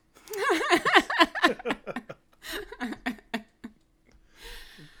episode.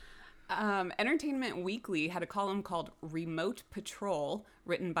 Entertainment Weekly had a column called Remote Patrol,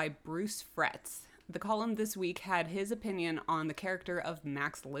 written by Bruce Fretz. The column this week had his opinion on the character of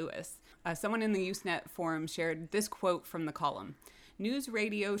Max Lewis. Someone in the Usenet forum shared this quote from the column.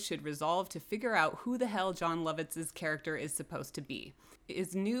 NewsRadio should resolve to figure out who the hell John Lovitz's character is supposed to be.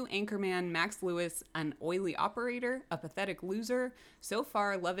 Is new anchorman Max Lewis an oily operator, a pathetic loser? So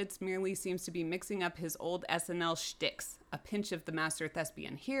far, Lovitz merely seems to be mixing up his old SNL shticks. A pinch of the master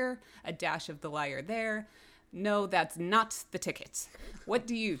thespian here, a dash of the liar there. No, that's not the ticket. What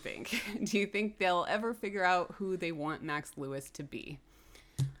do you think? Do you think they'll ever figure out who they want Max Lewis to be?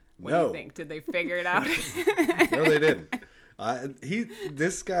 What do you think? Did they figure it out? No, they didn't.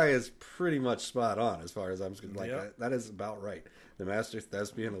 This guy is pretty much spot on as far as I'm concerned. Like that is about right. The master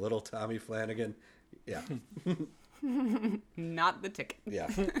thespian, a little Tommy Flanagan. Yeah. Not the ticket. Yeah.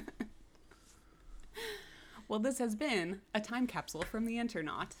 Well, this has been a time capsule from the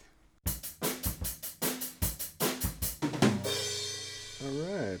Internot. All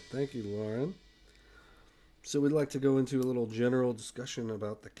right. Thank you, Lauren. So we'd like to go into a little general discussion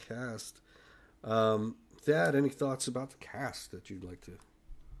about the cast. Thad, any thoughts about the cast that you'd like to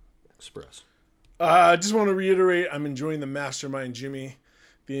express? I just want to reiterate, I'm enjoying the mastermind Jimmy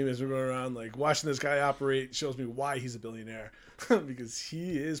theme as we're going around. Like, watching this guy operate shows me why he's a billionaire. Because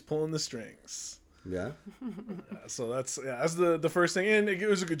he is pulling the strings. Yeah. So that's the first thing. And it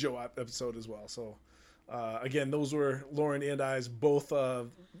was a good Joe episode as well. So, again, those were Lauren and I's both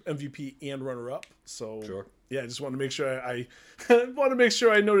MVP and runner-up. So, sure. Yeah, I just want to make sure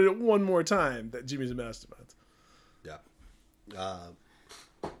I noted it one more time that Jimmy's a mastermind. Yeah.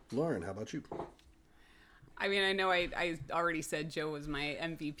 Lauren, how about you? I mean, I know I already said Joe was my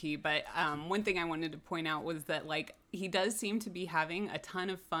MVP, but one thing I wanted to point out was that, like, he does seem to be having a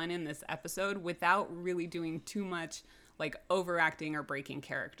ton of fun in this episode without really doing too much, like, overacting or breaking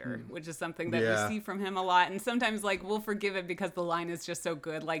character, which is something that we see from him a lot. And sometimes, like, we'll forgive it because the line is just so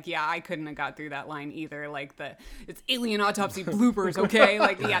good. Like, yeah, I couldn't have got through that line either. Like, it's alien autopsy bloopers, okay?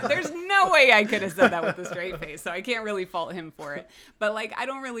 Like, yeah, there's no way I could have said that with a straight face. So I can't really fault him for it. But, like, I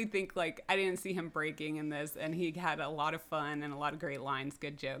don't really think, like, I didn't see him breaking in this. And he had a lot of fun and a lot of great lines,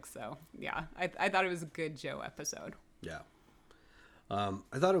 good jokes. So, yeah, I thought it was a good Joe episode. Yeah. I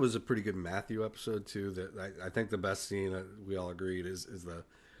thought it was a pretty good Matthew episode too. That I think the best scene we all agreed is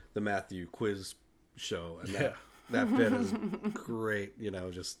the Matthew quiz show, and that bit is great. You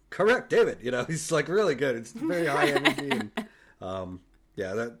know, just correct, David. You know, he's like really good. It's very high energy, and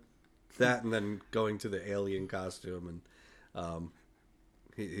that, and then going to the alien costume, and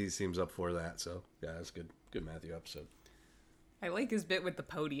he seems up for that. So yeah, it's good Matthew episode. I like his bit with the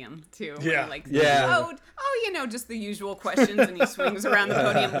podium, too. Yeah. You know, just the usual questions, and he swings around the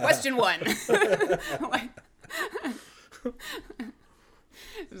podium. Question 1. It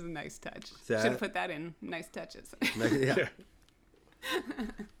was a nice touch. Should have put that in. Nice touches. Yeah.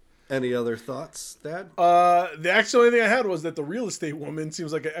 Any other thoughts, Dad? The actual only thing I had was that the real estate woman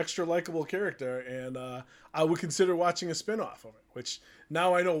seems like an extra likable character, and I would consider watching a spinoff of it, which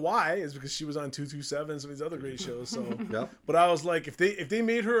now I know why is because she was on 227, some of these other great shows. So, But I was like, if they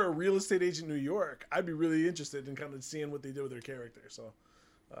made her a real estate agent in New York, I'd be really interested in kind of seeing what they did with her character. So,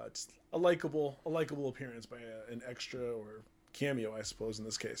 just a likable appearance by an extra or cameo, I suppose, in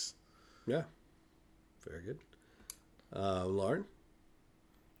this case. Yeah, very good. Lauren?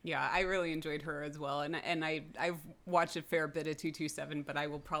 Yeah, I really enjoyed her as well, and I've watched a fair bit of 227, but I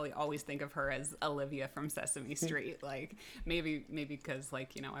will probably always think of her as Olivia from Sesame Street. Like maybe because I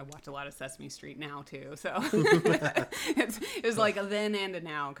watch a lot of Sesame Street now too, so it was like a then and a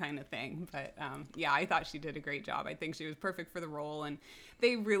now kind of thing. But yeah, I thought she did a great job. I think she was perfect for the role, and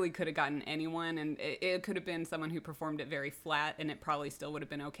they really could have gotten anyone, and it could have been someone who performed it very flat, and it probably still would have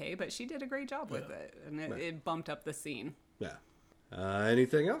been okay. But she did a great job with it, and it bumped up the scene. Yeah.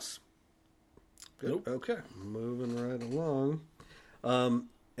 Anything else? Good. Nope. Okay, moving right along.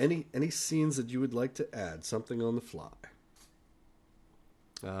 Any scenes that you would like to add? Something on the fly.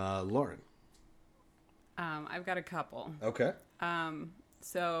 Lauren. I've got a couple. Okay.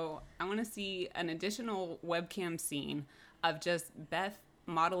 So I want to see an additional webcam scene of just Beth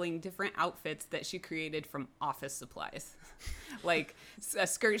modeling different outfits that she created from office supplies. Like a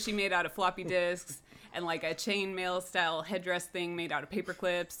skirt she made out of floppy disks, and like a chainmail style headdress thing made out of paper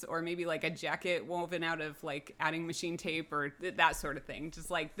clips, or maybe like a jacket woven out of like adding machine tape or that sort of thing.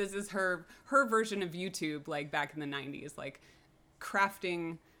 Just like this is her version of YouTube, like back in the 90s, like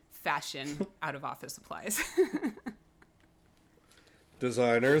crafting fashion out of office supplies.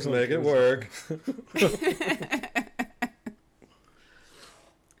 Designers make it work.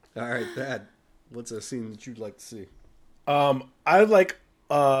 All right, Dad, what's a scene that you'd like to see? I'd like,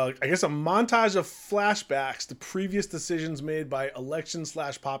 I guess, a montage of flashbacks to previous decisions made by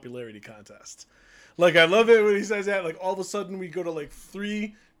election/popularity contest. Like, I love it when he says that. Like, all of a sudden, we go to like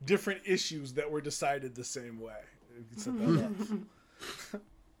 3 different issues that were decided the same way. You can set that up.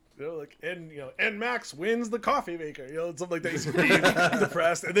 Like, and Max wins the coffee maker. Something like that. He's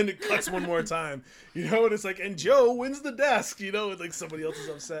depressed, and then it cuts one more time. And it's like, and Joe wins the desk. And like somebody else is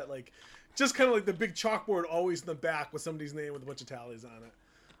upset. Like, just kind of like the big chalkboard always in the back with somebody's name with a bunch of tallies on it.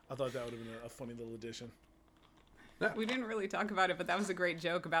 I thought that would have been a funny little addition. We didn't really talk about it, but that was a great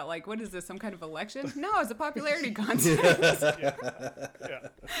joke about like, what is this, some kind of election? No, it's a popularity contest. Yeah.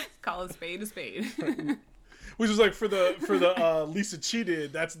 Call a spade a spade. Which was like for the Lisa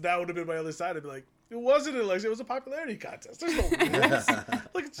cheated. That would have been my other side. I'd be like, it wasn't an election. It was a popularity contest. There's no rules.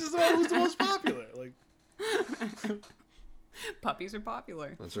 Like, it's just who's the most popular. Like, puppies are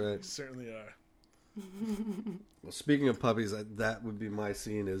popular. That's right. they certainly are. Well, speaking of puppies, that would be my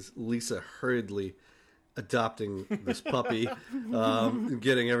scene: is Lisa hurriedly adopting this puppy,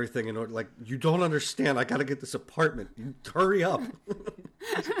 getting everything in order. Like, you don't understand. I got to get this apartment. You hurry up.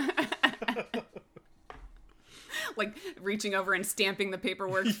 Like reaching over and stamping the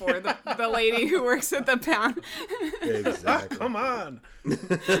paperwork for the lady who works at the pound. Exactly. Come on.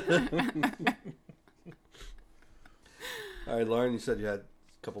 All right, Lauren, you said you had a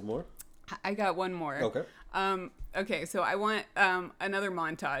couple more? I got one more. Okay. Okay, so I want another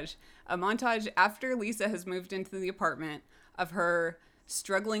montage. A montage after Lisa has moved into the apartment of her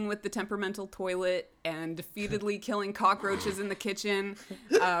struggling with the temperamental toilet and defeatedly killing cockroaches in the kitchen,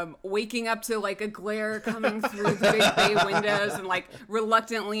 waking up to like a glare coming through the big bay windows and like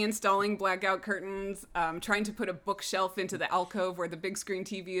reluctantly installing blackout curtains, trying to put a bookshelf into the alcove where the big screen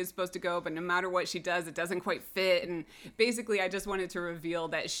TV is supposed to go, but no matter what she does, it doesn't quite fit. And basically I just wanted to reveal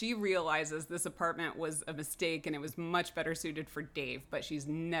that she realizes this apartment was a mistake and it was much better suited for Dave, but she's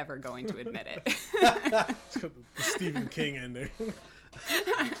never going to admit it. The Stephen King ending.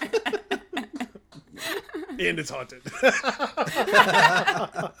 And it's haunted. Because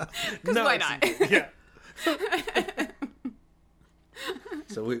why not? Yeah.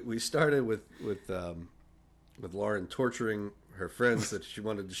 So we started with Lauren torturing her friends that she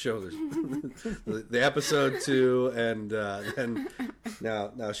wanted to show the episode to, and then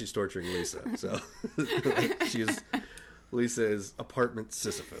now she's torturing Lisa. So Lisa is apartment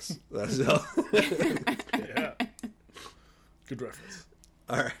Sisyphus. That's all. Yeah. Good reference.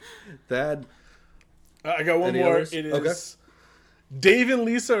 All right, Thad. I got one Any more. others? It is Okay. Dave and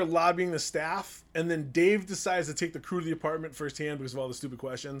Lisa are lobbying the staff, and then Dave decides to take the crew to the apartment firsthand because of all the stupid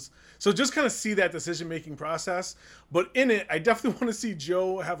questions. So just kind of see that decision-making process. But in it, I definitely want to see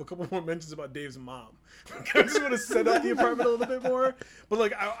Joe have a couple more mentions about Dave's mom. I just want to set up the apartment a little bit more. But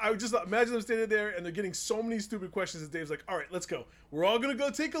like, I would just imagine them standing there, and they're getting so many stupid questions that Dave's like, all right, let's go. We're all going to go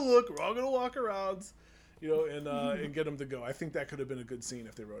take a look. We're all going to walk around. And get them to go. I think that could have been a good scene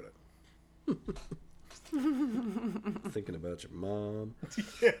if they wrote it. Thinking about your mom.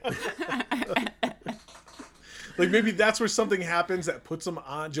 Yeah. Like maybe that's where something happens that puts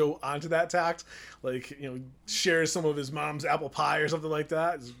Joe onto that tact. Like, shares some of his mom's apple pie or something like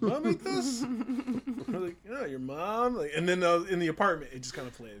that. Does Mom make this? We're like, yeah, your mom. Like, and then in the apartment, it just kind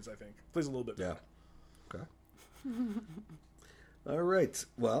of plays. I think plays a little bit. Yeah. Okay. All right.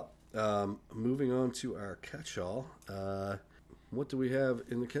 Well, Moving on to our catch-all. What do we have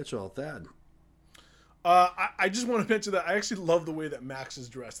in the catch-all, Thad? I just want to mention that I actually love the way that Max is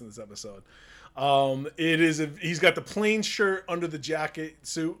dressed in this episode. He's got the plain shirt under the jacket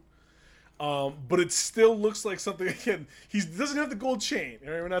suit, but it still looks like something. Again, he doesn't have the gold chain.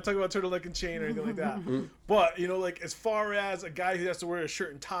 Right? We're not talking about turtleneck and chain or anything like that. But like as far as a guy who has to wear a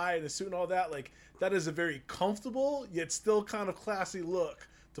shirt and tie and a suit and all that, like that is a very comfortable yet still kind of classy look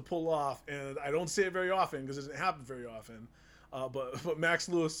to pull off. And I don't say it very often because it doesn't happen very often. But Max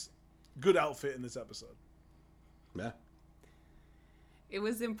Lewis, good outfit in this episode. Yeah. It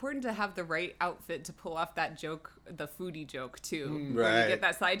was important to have the right outfit to pull off that joke, the foodie joke, too. Right. Where you get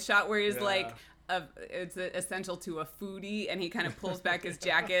that side shot where he's like, it's essential to a foodie, and he kind of pulls back his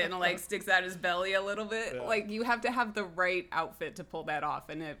jacket and like sticks out his belly a little bit. Yeah. Like, you have to have the right outfit to pull that off,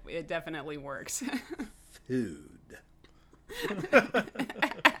 and it definitely works. Food.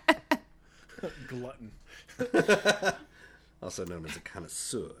 Glutton. Also known as a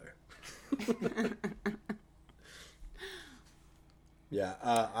connoisseur. Yeah,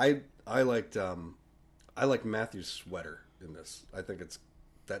 I liked Matthew's sweater in this. I think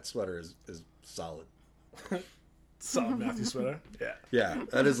that sweater is solid. Solid Matthew sweater. Yeah. Yeah,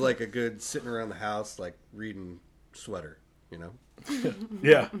 that is like a good sitting around the house like reading sweater, you know?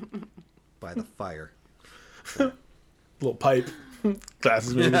 Yeah. By the fire. Little pipe.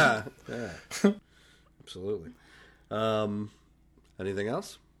 Glasses. Maybe. Yeah. Absolutely. Anything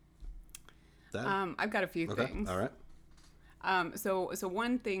else? I've got a few things. All right. So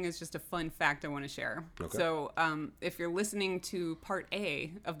one thing is just a fun fact I want to share. Okay. So if you're listening to part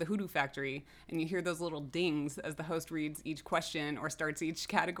A of the Hoodoo Factory and you hear those little dings as the host reads each question or starts each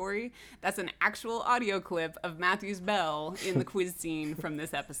category, that's an actual audio clip of Matthew's bell in the quiz scene from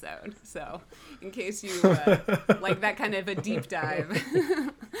this episode. So in case you like that kind of a deep dive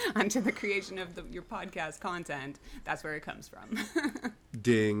onto the creation of your podcast content, that's where it comes from.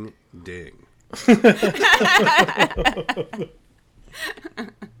 Ding, ding.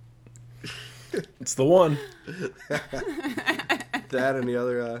 It's the one. That any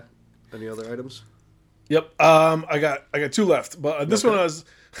other items? Yep. I got two left, but this one this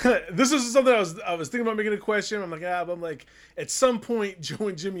is something I was thinking about making a question. I'm like, but I'm like, at some point, Joe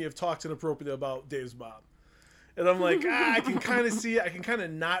and Jimmy have talked inappropriately about Dave's mom, and I'm like, I can kind of see it. I can kind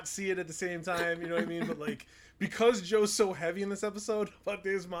of not see it at the same time. You know what I mean? But like, because Joe's so heavy in this episode about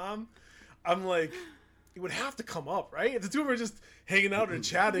Dave's mom, I'm like, it would have to come up, right? If the two of them are just hanging out or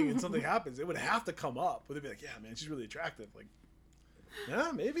chatting and something happens, it would have to come up. But they'd be like, yeah, man, she's really attractive. Like,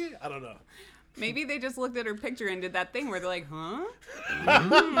 yeah, maybe? I don't know. Maybe they just looked at her picture and did that thing where they're like, huh? What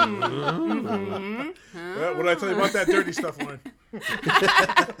did I tell you about that dirty stuff, Lauren?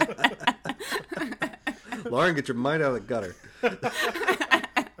 Lauren, get your mind out of the gutter.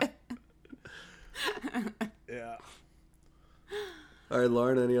 Yeah. All right,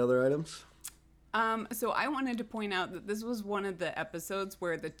 Lauren, any other items? So I wanted to point out that this was one of the episodes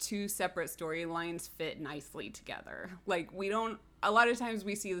where the two separate storylines fit nicely together. Like, a lot of times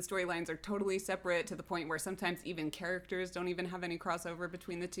we see the storylines are totally separate to the point where sometimes even characters don't even have any crossover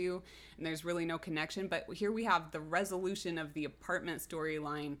between the two, and there's really no connection. But here we have the resolution of the apartment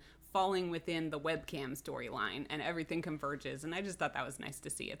storyline falling within the webcam storyline, and everything converges, and I just thought that was nice to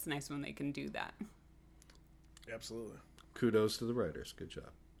see. It's nice when they can do that. Absolutely. Kudos to the writers. Good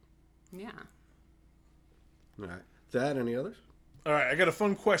job. Yeah. All right. That, any others? All right, I got a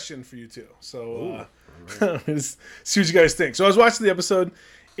fun question for you two. So, let's see what you guys think. So I was watching the episode,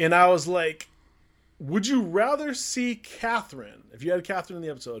 and I was like, would you rather see Catherine, if you had Catherine in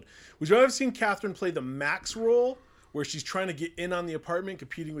the episode, would you rather have seen Catherine play the Max role, where she's trying to get in on the apartment,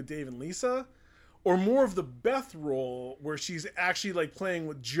 competing with Dave and Lisa, or more of the Beth role, where she's actually like playing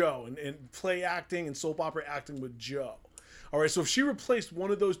with Joe and play acting and soap opera acting with Joe? All right, so if she replaced one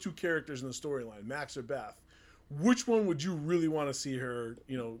of those two characters in the storyline, Max or Beth, which one would you really want to see her,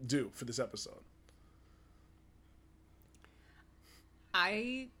 do for this episode?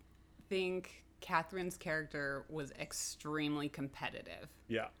 I think Catherine's character was extremely competitive.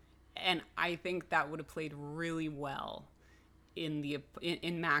 Yeah. And I think that would have played really well in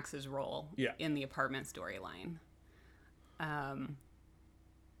Max's role in the apartment storyline. And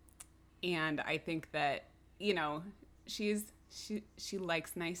I think that, she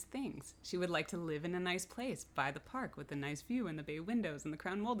likes nice things. She would like to live in a nice place by the park with a nice view and the bay windows and the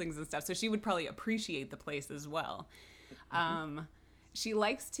crown moldings and stuff. So she would probably appreciate the place as well. She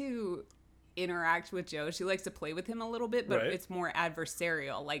likes to interact with Joe. She likes to play with him a little bit, but it's more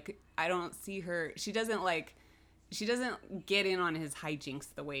adversarial. Like, I don't see her. She doesn't get in on his hijinks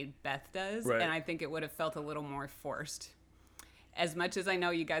the way Beth does. Right. And I think it would have felt a little more forced. As much as I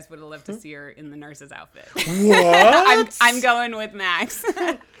know you guys would have loved to see her in the nurse's outfit. What? I'm going with Max.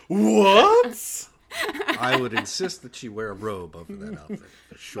 What? I would insist that she wear a robe over that outfit,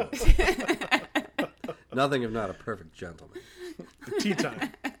 for sure. Nothing if not a perfect gentleman. Tea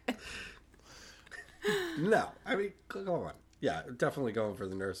time. No, I mean, come on. Yeah, definitely going for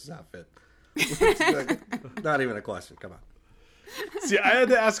the nurse's outfit. Not even a question. Come on. See, I had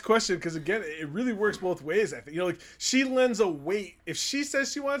to ask a question because, again, it really works both ways. I think, like, she lends a weight. If she says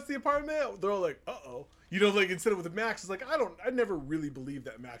she wants the apartment, they're all like, uh-oh. Like, instead of with Max, it's like, I never really believed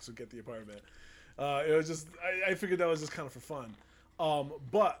that Max would get the apartment. It was just, I figured that was just kind of for fun.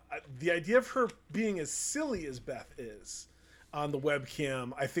 But the idea of her being as silly as Beth is on the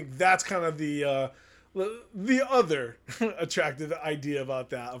webcam, I think that's kind of the other attractive idea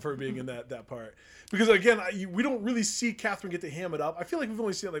about that, of her being in that part. Because, again, we don't really see Catherine get to ham it up. I feel like we've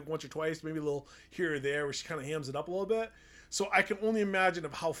only seen it like once or twice, maybe a little here or there where she kind of hams it up a little bit. So I can only imagine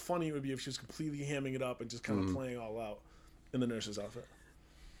of how funny it would be if she was completely hamming it up and just kind of playing all out in the nurse's outfit.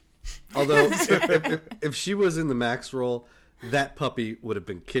 Although, if she was in the Max role, that puppy would have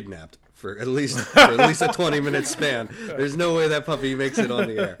been kidnapped for at least a 20-minute span. There's no way that puppy makes it on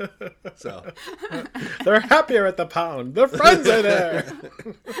the air. So they're happier at the pound. Their friends are there.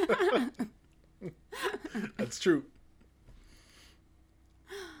 That's true.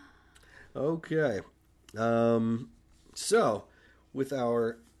 Okay. So, with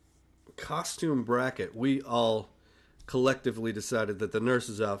our costume bracket, we all collectively decided that the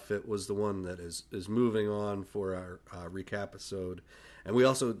nurse's outfit was the one that is moving on for our recap episode. And we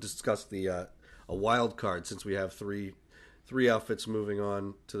also discussed a wild card, since we have three outfits moving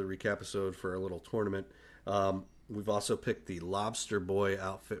on to the recap episode for a little tournament. We've also picked the Lobster Boy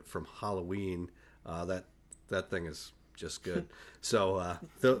outfit from Halloween. That thing is just good. So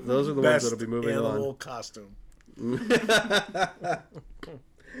those are the ones that'll be moving on. Best animal costume.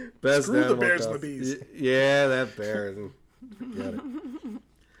 Best Screw the bears costume. and the bees. Yeah, that bear. Got it.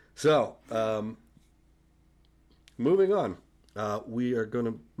 So, moving on. We are going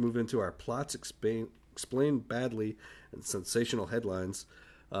to move into our plots explained badly and sensational headlines.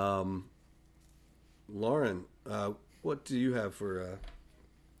 Lauren, what do you have for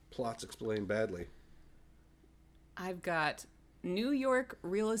plots explained badly? I've got New York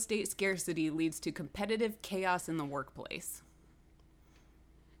real estate scarcity leads to competitive chaos in the workplace.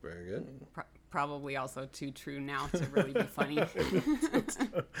 Very good. Probably also too true now to really be funny. A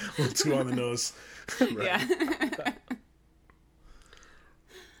little too on the nose. Yeah.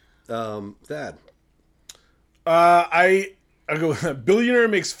 Thad. I go, billionaire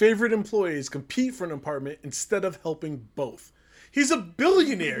makes favorite employees compete for an apartment instead of helping both. He's a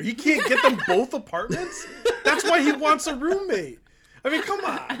billionaire. He can't get them both apartments. That's why he wants a roommate. I mean, come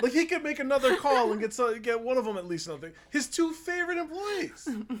on. Like, he could make another call and get one of them at least something. His two favorite employees.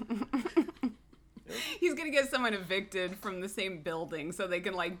 He's going to get someone evicted from the same building so they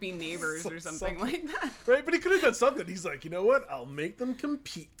can, like, be neighbors or something like that. Right? But he could have done something. He's like, you know what? I'll make them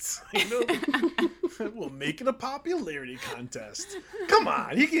compete. We'll make it a popularity contest. Come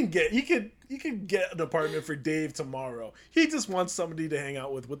on. He can get an apartment for Dave tomorrow. He just wants somebody to hang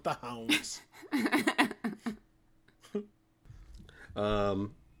out with the hounds.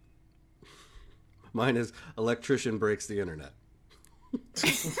 Mine is electrician breaks the internet.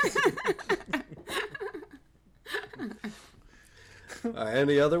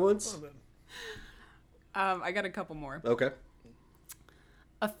 Any other ones? I got a couple more. Okay.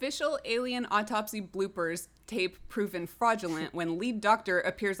 Official alien autopsy bloopers tape proven fraudulent when lead doctor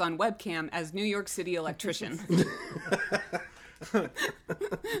appears on webcam as New York City electrician.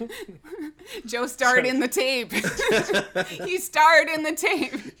 Joe starred in the tape. He starred in the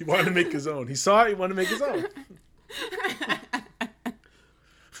tape. He wanted to make his own. He saw it. He wanted to make his own.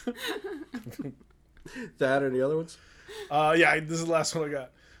 That or any other ones? Yeah, this is the last one I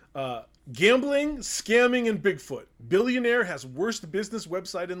got. Gambling, scamming, and Bigfoot. Billionaire has worst business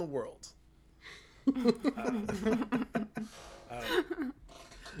website in the world. That's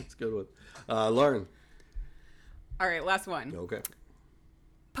a good one. Lauren. All right, last one. Okay.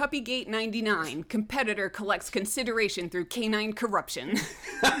 Puppygate 99. Competitor collects consideration through canine corruption.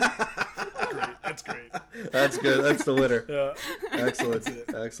 That's great. That's good. That's the winner. Yeah. Excellent.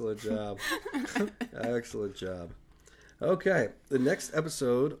 Excellent job. Excellent job. Okay. The next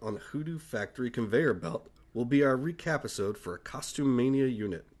episode on the Hoodoo Factory conveyor belt will be our recap episode for a Costume-Mania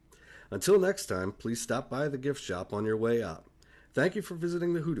unit. Until next time, please stop by the gift shop on your way out. Thank you for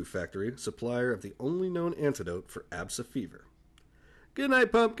visiting the Hoodoo Factory, supplier of the only known antidote for ABSA fever. Good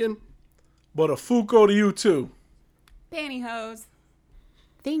night, Pumpkin. But a Fuko to you, too. Pantyhose.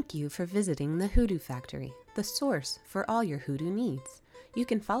 Thank you for visiting the Hoodoo Factory. the source for all your hoodoo needs. You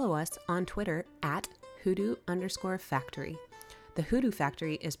can follow us on Twitter at Hoodoo_Factory. The Hoodoo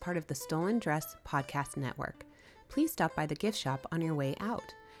Factory is part of the Stolen Dress Podcast Network. Please stop by the gift shop on your way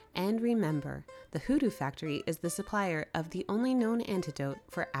out. And remember, the Hoodoo Factory is the supplier of the only known antidote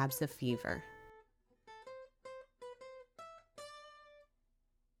for ABSA fever.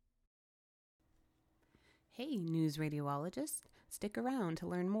 Hey, news radiologists. Stick around to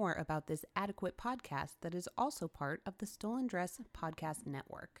learn more about this adequate podcast that is also part of the Stolen Dress Podcast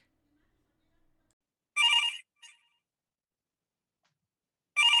Network.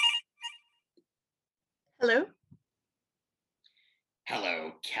 Hello?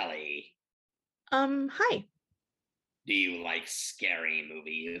 Hello, Kelly. Hi. Do you like scary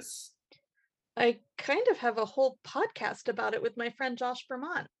movies? I kind of have a whole podcast about it with my friend Josh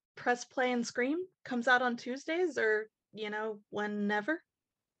Vermont. Press Play and Scream comes out on Tuesdays or, whenever.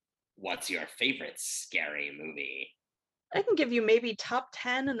 What's your favorite scary movie? I can give you maybe top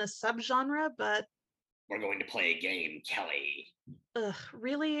 10 in a subgenre, but We're going to play a game, Kelly.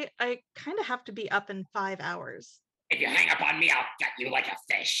 really, I kind of have to be up in 5 hours. If you hang up on me, I'll gut you like a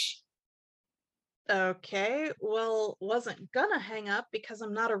fish. Okay, well, wasn't gonna hang up because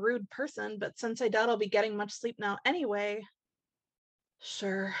I'm not a rude person, but since I doubt I'll be getting much sleep now anyway,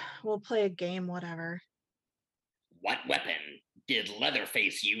 sure, we'll play a game, whatever. What weapon did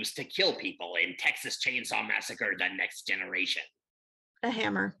Leatherface use to kill people in Texas Chainsaw Massacre: The Next Generation? A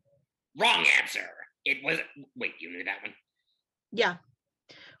hammer. Wrong answer. It was... Wait, you knew that one? Yeah.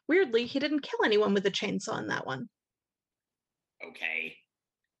 Weirdly, he didn't kill anyone with a chainsaw in that one. Okay.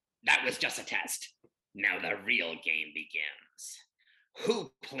 That was just a test. Now the real game begins.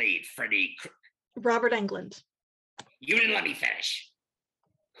 Who played Freddy... Robert Englund. You didn't let me finish.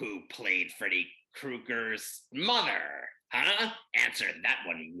 Who played Freddy Krueger's mother? Huh? Answer that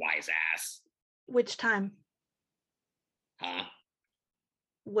one, wise ass. Which time? Huh?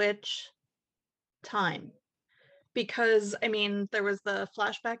 Which time? Because, there was the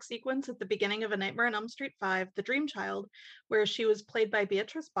flashback sequence at the beginning of A Nightmare on Elm Street 5, The Dream Child, where she was played by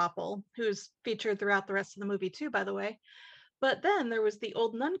Beatrice Boppel, who's featured throughout the rest of the movie too, by the way. But then there was the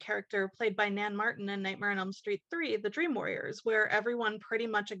old nun character played by Nan Martin in Nightmare on Elm Street 3, The Dream Warriors, where everyone pretty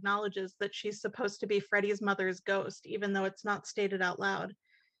much acknowledges that she's supposed to be Freddy's mother's ghost, even though it's not stated out loud.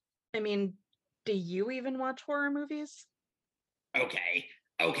 Do you even watch horror movies? Okay,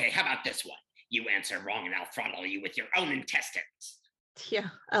 how about this one? You answer wrong and I'll throttle you with your own intestines. Yeah,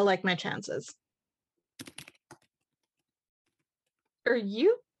 I like my chances. Are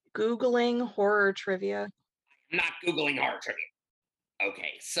you Googling horror trivia? I'm not Googling horror trivia.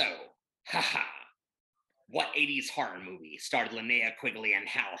 Okay, so, haha. What 80s horror movie starred Linnea Quigley and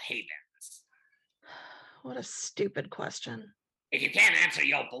Hal Havens? What a stupid question. If you can't answer,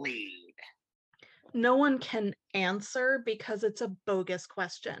 you'll bleed. No one can answer because it's a bogus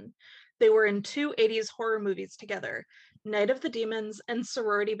question. They were in 2 80s horror movies together, Night of the Demons and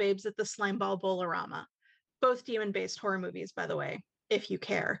Sorority Babes at the Slimeball Bowl-orama. Both demon-based horror movies, by the way, if you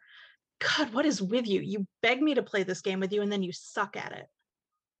care. God, what is with you? You beg me to play this game with you and then you suck at it.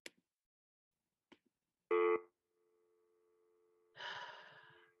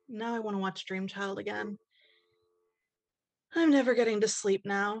 Now I want to watch Dream Child again. I'm never getting to sleep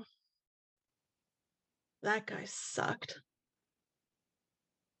now. That guy sucked.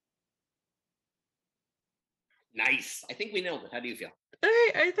 Nice. I think we nailed it. How do you feel?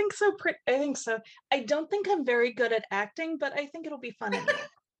 I think so. I think so. I don't think I'm very good at acting, but I think it'll be fun anyway.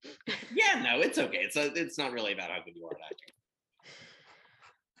 Yeah, no, it's okay. It's not really about how good you are at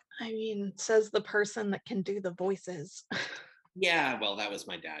acting. Says the person that can do the voices. Yeah, well, that was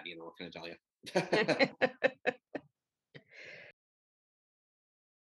my dad. What can I tell you?